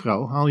vraagt die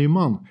vrouw, haal je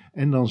man.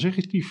 En dan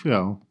zegt die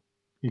vrouw,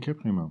 ik heb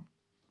geen man.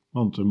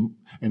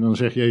 En dan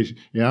zegt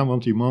Jezus, ja,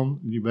 want die man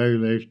die bij u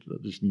leeft,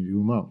 dat is niet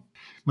uw man.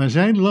 Maar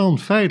zij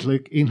landt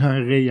feitelijk in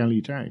haar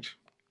realiteit.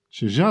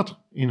 Ze zat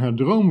in haar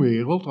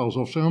droomwereld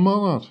alsof ze een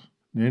man had.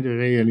 Nee, de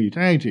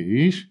realiteit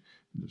is,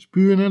 dat is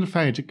puur naar de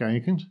feiten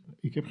kijkend,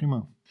 ik heb geen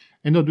man.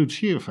 En dat doet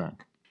zeer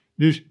vaak.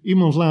 Dus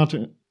iemand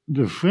laten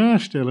de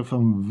vraag stellen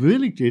van,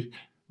 wil ik dit?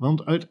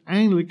 Want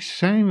uiteindelijk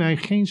zijn wij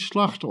geen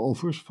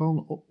slachtoffers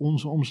van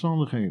onze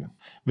omstandigheden.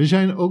 We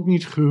zijn ook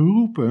niet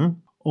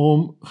geroepen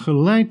om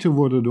geleid te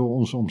worden door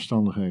onze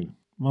omstandigheden.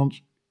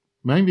 Want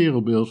mijn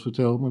wereldbeeld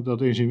vertelt me dat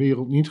deze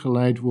wereld niet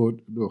geleid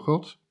wordt door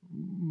God,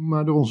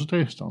 maar door onze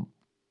tegenstander.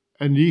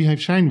 En die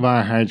heeft zijn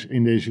waarheid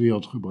in deze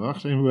wereld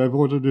gebracht. En wij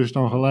worden dus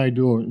dan geleid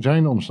door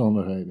zijn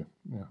omstandigheden.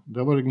 Ja,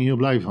 daar word ik niet heel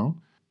blij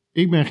van.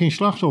 Ik ben geen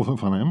slachtoffer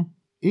van hem.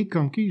 Ik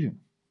kan kiezen.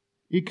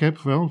 Ik heb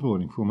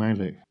verantwoording voor mijn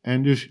leven.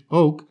 En dus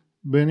ook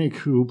ben ik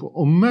geroepen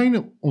om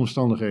mijn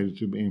omstandigheden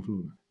te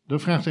beïnvloeden.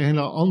 Dat vraagt een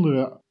hele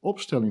andere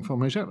opstelling van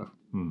mijzelf.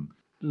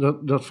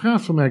 Dat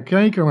vraagt van mij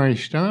kijken waar je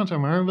staat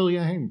en waar wil je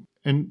heen.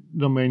 En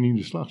dan ben je niet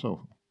de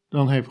slachtoffer.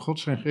 Dan heeft God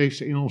zijn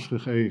geest in ons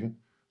gegeven,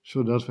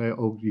 zodat wij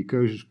ook die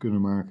keuzes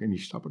kunnen maken en die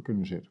stappen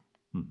kunnen zetten.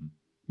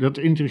 Dat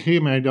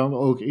intrigeert mij dan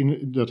ook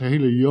in dat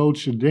hele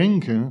Joodse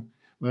denken,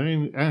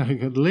 waarin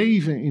eigenlijk het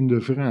leven in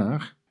de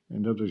vraag,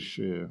 en dat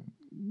is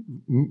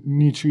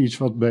niet zoiets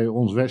wat bij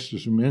ons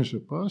westerse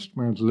mensen past,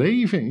 maar het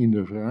leven in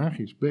de vraag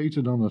is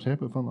beter dan het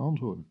hebben van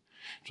antwoorden.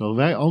 Terwijl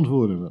wij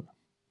antwoorden willen.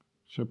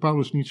 Zei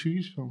Paulus niet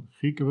zoiets van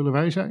Grieken willen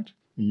wijsheid,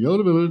 en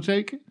Joden willen het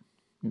teken,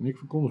 en ik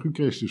verkondig u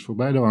Christus voor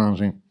beide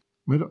waanzin.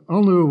 Met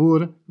andere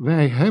woorden,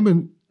 wij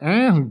hebben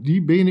eigenlijk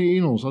die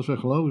binnenin ons, als wij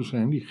gelovig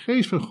zijn, die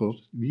geest van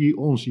God, die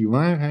ons die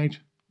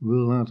waarheid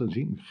wil laten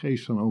zien.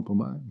 Geest van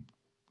openbaring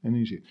en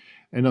inzicht.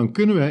 En dan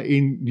kunnen wij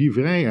in die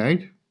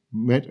vrijheid,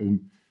 met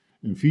een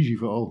visie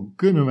voor ogen,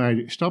 kunnen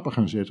wij stappen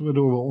gaan zetten,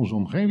 waardoor we onze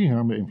omgeving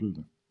gaan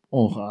beïnvloeden.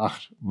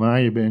 Ongeacht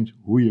waar je bent,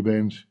 hoe je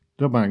bent,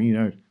 dat maakt niet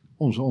uit.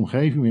 Onze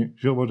omgeving weer,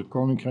 zo wordt het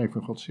koninkrijk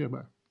van God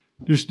zichtbaar.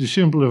 Dus de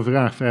simpele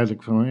vraag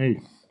feitelijk van,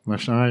 waar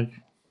sta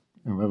ik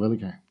en waar wil ik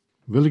heen?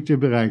 Wil ik dit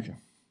bereiken?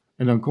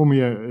 En dan kom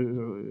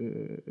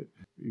je,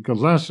 ik had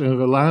laatst een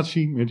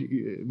relatie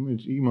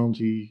met iemand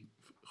die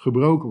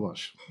gebroken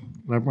was.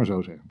 Laat ik maar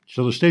zo zeggen. Er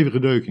zat een stevige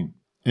deuk in.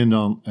 En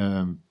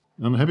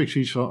dan heb ik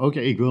zoiets van, oké,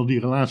 ik wil die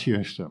relatie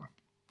herstellen.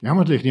 Ja, maar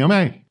het ligt niet aan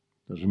mij.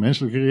 Dat is een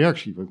menselijke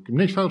reactie, want ik heb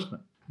niks fout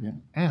gedaan. Ja,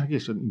 eigenlijk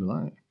is dat niet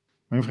belangrijk.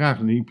 Mijn vraag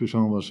aan die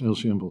persoon was heel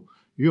simpel.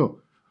 Joh,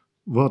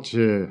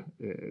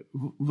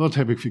 wat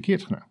heb ik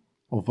verkeerd gedaan?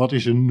 Of wat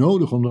is er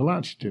nodig om de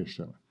relatie te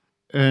herstellen?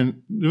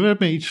 En er werd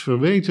mij iets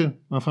verweten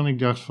waarvan ik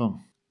dacht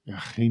van, ja,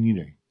 geen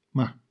idee.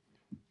 Maar,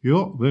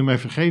 joh, wil je mij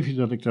vergeven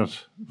dat ik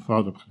dat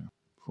fout heb gedaan?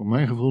 Voor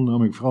mijn gevoel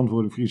nam ik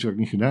verantwoording voor iets wat ik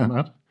niet gedaan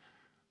had.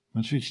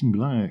 Maar het is niet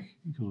belangrijk.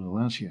 Ik wil een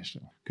relatie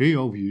herstellen. Kun je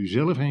over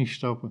jezelf heen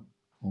stappen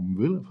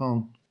omwille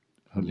van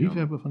het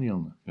liefhebben van die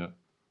ander. Ja.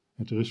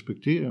 Het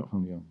respecteren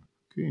van die ander.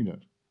 Kun je dat?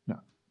 Nou,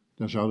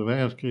 daar zouden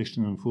wij als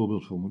christenen een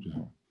voorbeeld voor moeten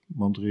zijn.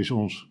 Want er is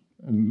ons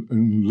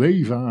een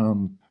leven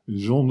aan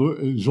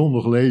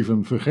zondig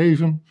leven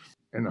vergeven.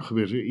 En dan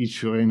gebeurt er iets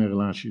voor een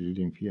relatie die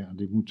denkt, ja,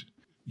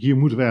 hier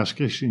moeten wij als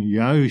christen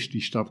juist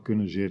die stap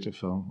kunnen zetten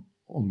van,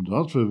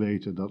 omdat we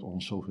weten dat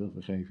ons zoveel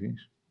vergeven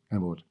is en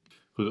wordt.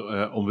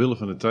 Goed, omwille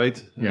van de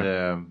tijd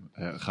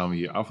gaan we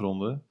hier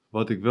afronden.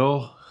 Wat ik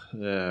wel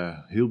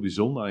heel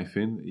bijzonder aan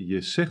vind,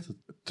 je zegt het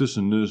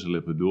tussen neus en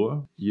lippen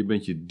door. Je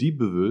bent je diep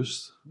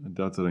bewust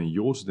dat er een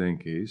Joods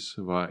denken is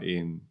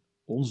waarin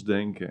ons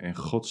denken en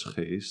Gods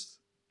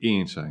geest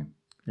één zijn.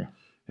 Ja.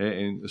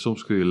 En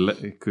soms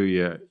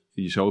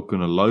je zou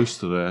kunnen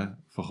luisteren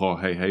van, goh,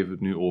 hij heeft het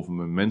nu over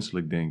mijn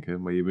menselijk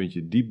denken, maar je bent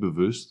je diep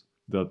bewust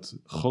dat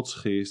Gods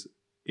geest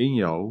in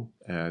jou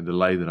de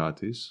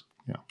leidraad is.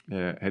 Ja.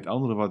 Het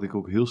andere wat ik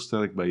ook heel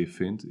sterk bij je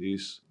vind,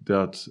 is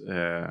dat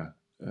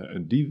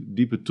een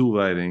diepe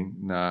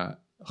toewijding naar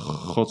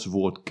Gods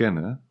woord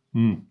kennen.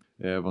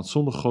 Want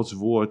zonder Gods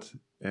woord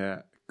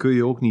kun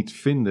je ook niet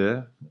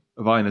vinden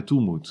waar je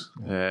naartoe moet.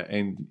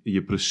 En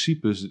je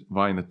principes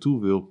waar je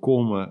naartoe wil,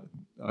 komen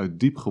uit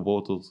diep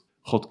geworteld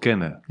God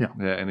kennen. Ja.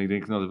 En ik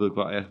denk, dat wil ik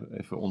wel echt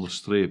even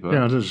onderstrepen.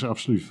 Ja, dat is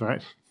absoluut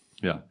feit.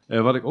 Ja,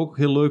 wat ik ook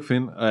heel leuk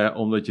vind,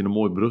 omdat je een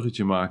mooi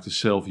bruggetje maakte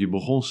zelf. Je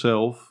begon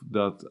zelf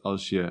dat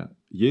als je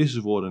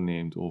Jezus woorden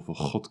neemt over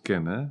God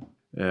kennen,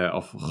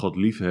 of God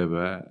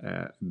liefhebben,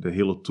 de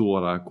hele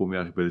Torah kom je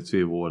eigenlijk bij de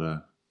twee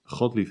woorden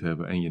God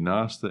liefhebben en je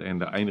naaste. En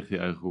daar eindig je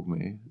eigenlijk ook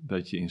mee,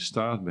 dat je in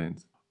staat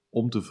bent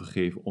om te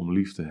vergeven, om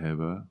lief te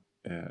hebben.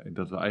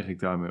 Dat we eigenlijk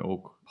daarmee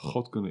ook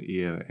God kunnen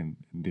eren en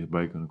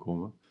dichtbij kunnen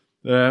komen.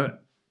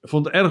 Ik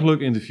vond het een erg leuk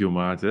interview,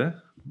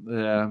 Maarten.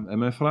 En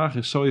mijn vraag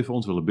is, zou je voor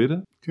ons willen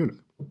bidden?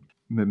 Tuurlijk.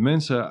 Met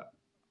mensen,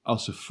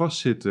 als ze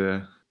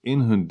vastzitten in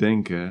hun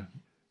denken,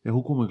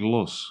 hoe kom ik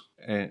los?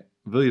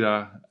 Wil je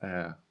daar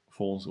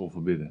voor ons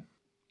over bidden?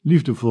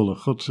 Liefdevolle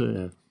God,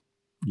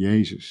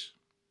 Jezus,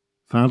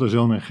 Vader,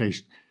 Zoon en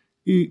Geest.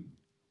 Ik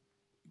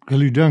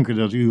wil u danken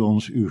dat u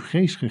ons uw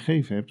geest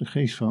gegeven hebt, de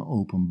geest van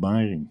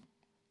openbaring.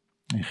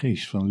 Een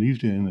geest van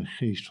liefde en een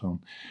geest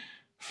van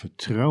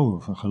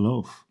vertrouwen, van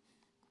geloof.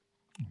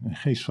 Een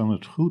geest van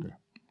het goede.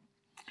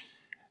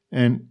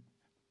 En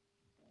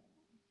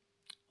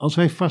als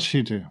wij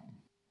vastzitten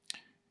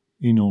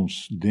in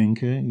ons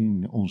denken,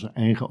 in onze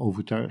eigen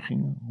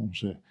overtuigingen,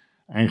 onze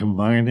eigen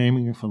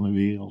waarnemingen van de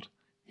wereld,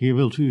 Heer,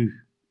 wilt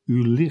u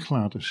uw licht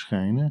laten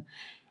schijnen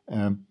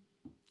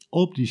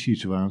op die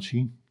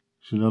situatie,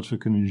 zodat we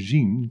kunnen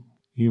zien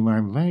Heer,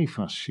 waar wij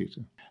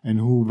vastzitten. En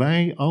hoe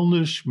wij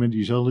anders met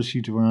diezelfde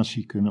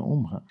situatie kunnen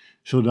omgaan.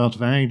 Zodat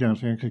wij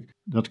daadwerkelijk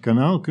dat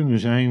kanaal kunnen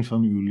zijn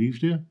van uw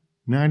liefde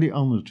naar die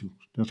ander toe.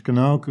 Dat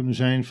kanaal kunnen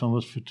zijn van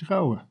het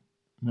vertrouwen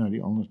naar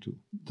die ander toe.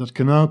 Dat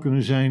kanaal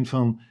kunnen zijn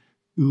van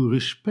uw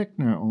respect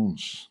naar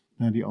ons,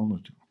 naar die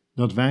ander toe.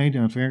 Dat wij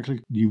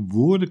daadwerkelijk die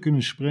woorden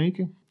kunnen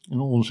spreken en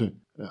onze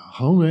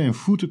handen en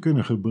voeten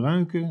kunnen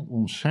gebruiken,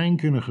 ons zijn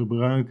kunnen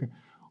gebruiken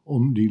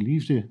om die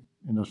liefde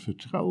en dat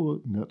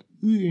vertrouwen dat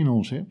u in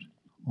ons hebt,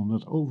 om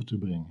dat over te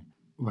brengen.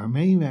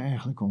 Waarmee we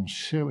eigenlijk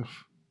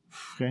onszelf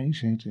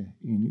vrijzetten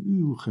in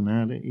uw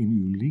genade, in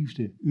uw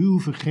liefde, uw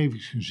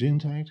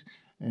vergevingsgezindheid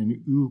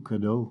en uw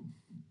cadeau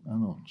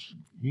aan ons.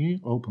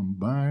 Heer,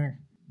 openbaar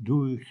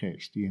door uw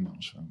geest die in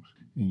ons woont.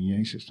 In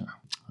Jezus' naam.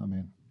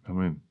 Amen.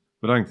 Amen.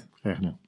 Bedankt. Graag gedaan.